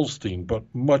Joel Osteen, but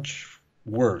much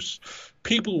worse.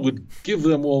 People would give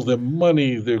them all their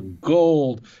money, their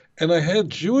gold. And I had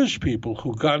Jewish people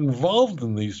who got involved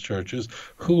in these churches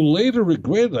who later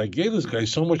regretted, I gave this guy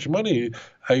so much money,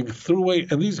 I threw away.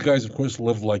 And these guys, of course,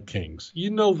 lived like kings.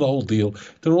 You know the whole deal.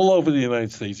 They're all over the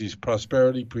United States, these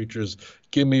prosperity preachers.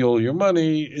 Give me all your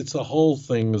money. It's a whole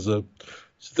thing. So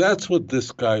that's what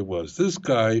this guy was. This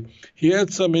guy, he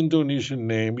had some Indonesian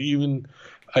name. Even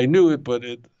I knew it, but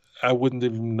I wouldn't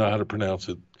even know how to pronounce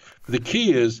it. But the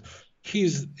key is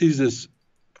he's this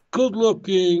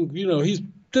good-looking, he's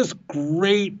just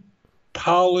great,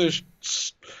 polished,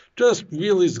 just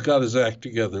really has got his act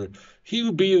together. He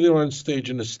would be there on stage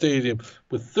in a stadium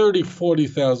with 30,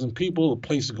 40,000 people. The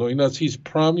place is going nuts. He's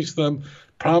promising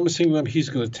them he's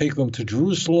going to take them to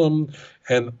Jerusalem,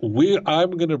 and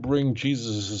I'm going to bring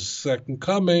Jesus' second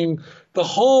coming. The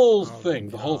whole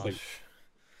thing.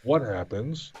 What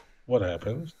happens?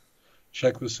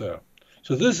 Check this out.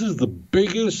 So this is the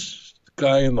biggest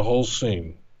guy in the whole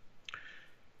scene.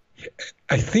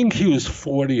 I think he was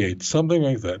 48, something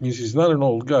like that. It means he's not an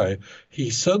old guy. He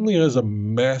suddenly has a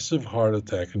massive heart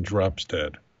attack and drops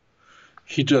dead.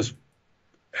 He just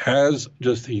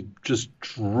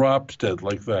drops dead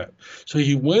like that. So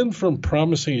he went from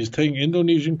promising he's taking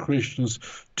Indonesian Christians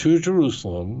to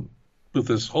Jerusalem with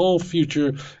this whole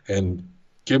future and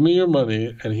give me your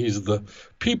money, and he's the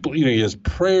people, he has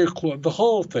prayer club, the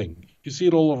whole thing. You see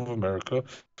it all over America.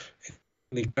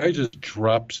 And the guy just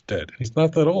drops dead. He's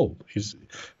not that old.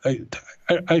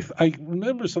 I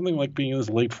remember something like being in his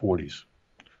late 40s.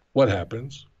 What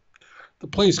happens? The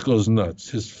place goes nuts.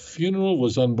 His funeral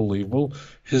was unbelievable.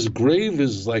 His grave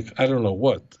is like, I don't know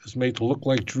what, is made to look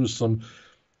like Jerusalem.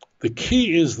 The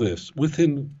key is this.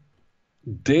 Within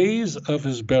days of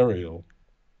his burial,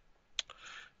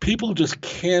 people just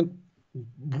can't,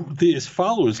 his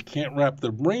followers can't wrap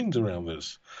their brains around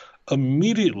this.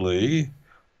 Immediately,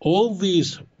 all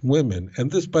these women, and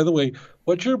this, by the way,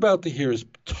 what you're about to hear is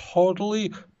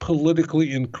totally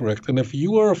politically incorrect. And if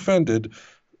you are offended,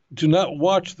 do not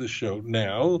watch the show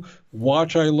now.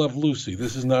 Watch I Love Lucy.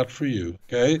 This is not for you,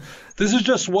 okay? This is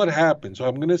just what happened. So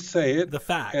I'm going to say it. The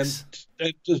facts.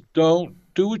 And just don't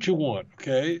do what you want,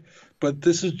 okay? But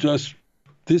this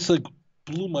like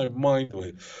blew my mind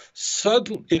away.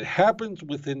 Suddenly, it happens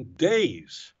within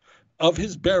days of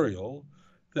his burial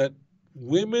that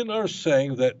women are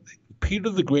saying that Peter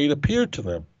the Great appeared to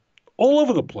them all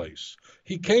over the place.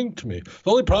 He came to me.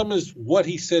 The only problem is what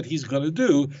he said he's going to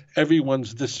do.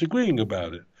 Everyone's disagreeing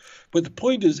about it. But the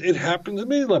point is, it happened to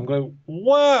me. I'm going,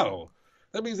 wow.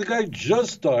 That means the guy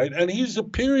just died, and he's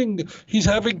appearing, he's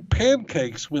having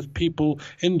pancakes with people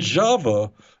in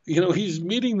Java. He's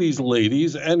meeting these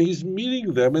ladies, and he's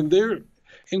meeting them, and they're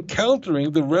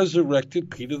encountering the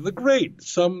resurrected Peter the Great,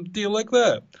 some deal like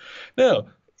that. Now,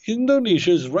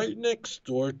 Indonesia is right next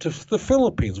door to the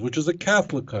Philippines, which is a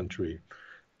Catholic country.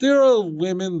 There are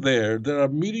women there that are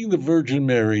meeting the Virgin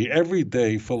Mary every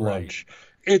day for lunch.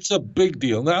 It's a big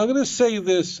deal. Now, I'm going to say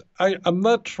this. I'm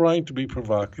not trying to be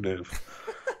provocative,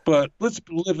 but let's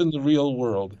live in the real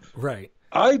world. Right.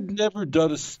 I'd never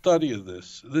done a study of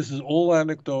this. This is all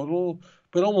anecdotal,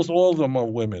 but almost all of them are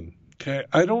women. Okay,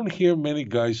 I don't hear many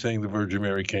guys saying the Virgin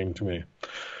Mary came to me.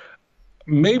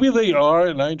 Maybe they are,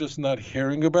 and I'm just not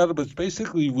hearing about it, but it's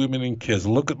basically women and kids.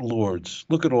 Look at Lourdes.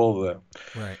 Look at all of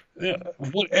that. Right. Yeah,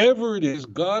 whatever it is,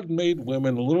 God made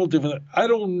women a little different. I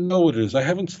don't know what it is. I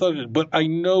haven't studied it, but I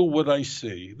know what I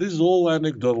see. This is all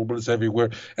anecdotal, but it's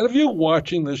everywhere. And if you're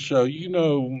watching this show, you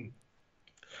know.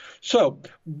 So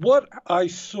what I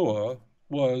saw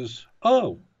was,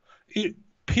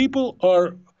 people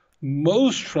are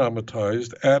most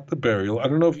traumatized at the burial. I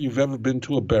don't know if you've ever been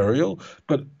to a burial,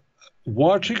 but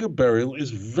watching a burial is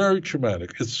very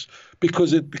traumatic. It's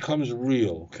because it becomes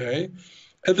real, okay?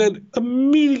 And then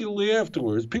immediately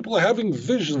afterwards, people are having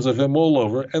visions of him all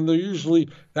over, and they're usually,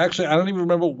 actually, I don't even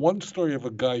remember one story of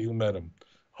a guy who met him.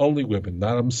 Only women.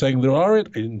 Not I'm saying there aren't.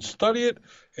 I didn't study it.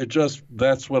 It just,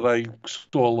 that's what I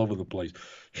saw all over the place.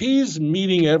 He's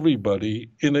meeting everybody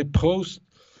in a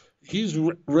he's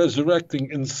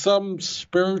resurrecting in some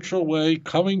spiritual way,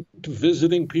 coming to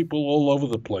visiting people all over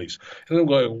the place. And I'm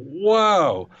going,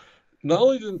 wow. Not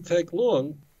only did it take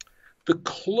long, the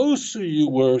closer you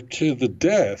were to the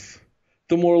death,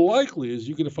 the more likely is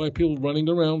you're going to find people running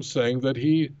around saying that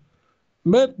he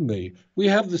met me. We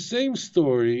have the same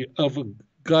story of a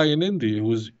guy in India who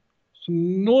was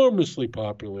enormously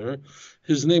popular.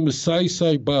 His name is Sai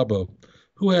Sai Baba,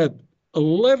 who had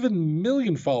 11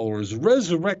 million followers,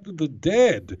 resurrected the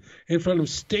dead in front of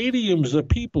stadiums of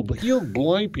people, healed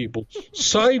blind people.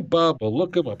 Sai Baba,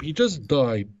 look him up. He just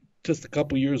died just a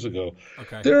couple years ago.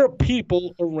 Okay. There are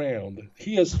people around.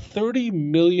 He has 30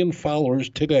 million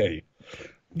followers today.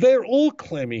 They're all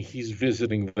claiming he's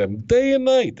visiting them day and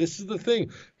night. This is the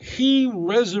thing. He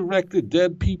resurrected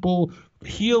dead people,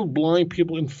 healed blind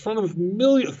people in front of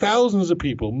thousands of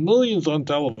people, millions on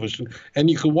television, and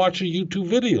you can watch the YouTube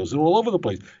videos. They're all over the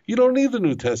place. You don't need the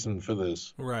New Testament for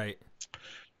this. Right.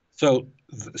 So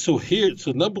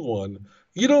number one,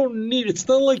 you don't need, it's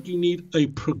not like you need a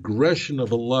progression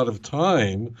of a lot of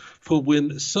time for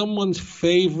when someone's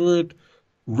favorite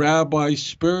rabbi,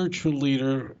 spiritual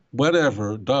leader,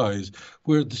 whatever, dies,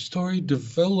 where the story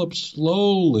develops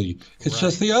slowly. It's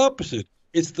just the opposite.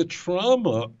 It's the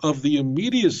trauma of the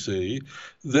immediacy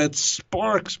that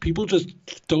sparks. People just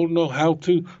don't know how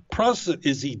to process it.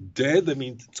 Is he dead? That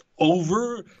means it's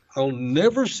over. I'll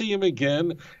never see him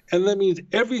again. And that means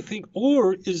everything.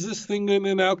 Or is this thing going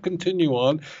to now continue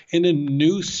on in a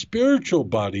new spiritual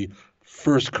body?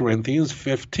 1 Corinthians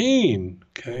 15.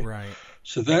 Okay. Right.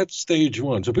 So that's stage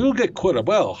one. So people get caught up.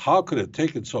 Well, how could it have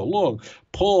taken so long?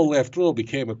 Paul, after all,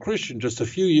 became a Christian just a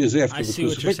few years after the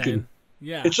crucifixion.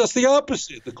 Yeah. It's just the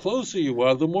opposite. The closer you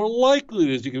are, the more likely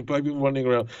it is you can probably be running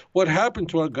around. What happened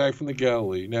to our guy from the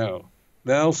Galilee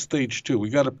Now stage two.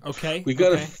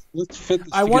 Let's fit this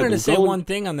I wanted to say together. one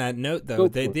thing on that note, though.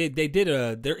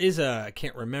 There is a, I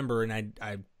can't remember, and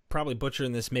I probably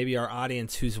butchering this. Maybe our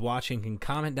audience who's watching can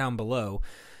comment down below.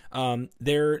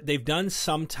 They've done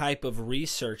some type of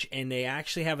research, and they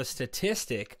actually have a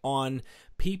statistic on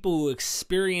people who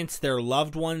experience their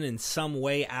loved one in some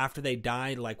way after they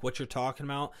died, like what you're talking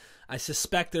about. I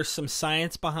suspect there's some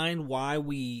science behind why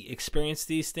we experience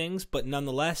these things, but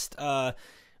nonetheless,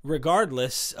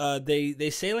 regardless, they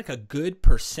say like a good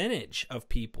percentage of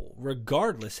people,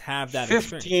 regardless, have that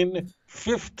experience.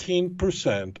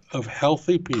 15% of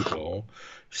healthy people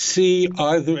see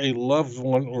either a loved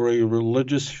one or a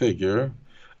religious figure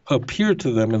appear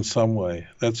to them in some way.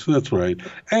 That's right.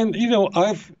 And,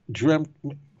 I've dreamt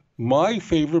my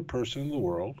favorite person in the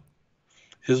world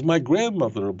is my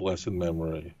grandmother of blessed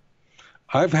memory.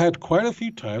 I've had quite a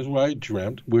few times where I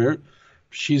dreamt where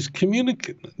she's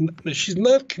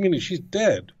not communicating, she's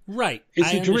dead. Right.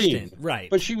 It's a dream. Right.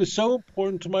 But she was so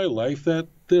important to my life that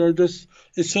it's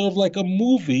sort of like a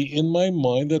movie in my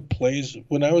mind that plays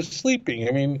when I was sleeping.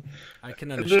 I mean, I can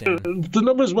understand. The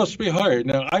numbers must be higher.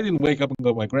 Now, I didn't wake up and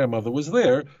go, my grandmother was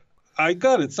there. I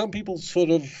got it. Some people sort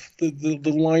of,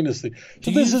 the line is thing.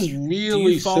 So this is really Do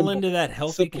you fall simple, into that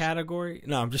healthy category?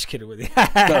 No, I'm just kidding with you. No,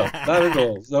 not at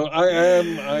all. So I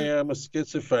am a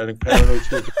schizophrenic, paranoid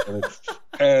schizophrenic.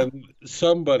 And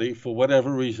somebody, for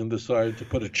whatever reason, decided to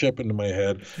put a chip into my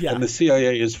head. Yeah. And the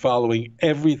CIA is following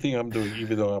everything I'm doing,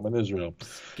 even though I'm in Israel.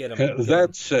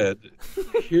 That said,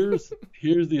 here's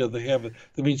the other half.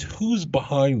 That means who's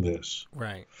behind this?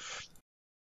 Right.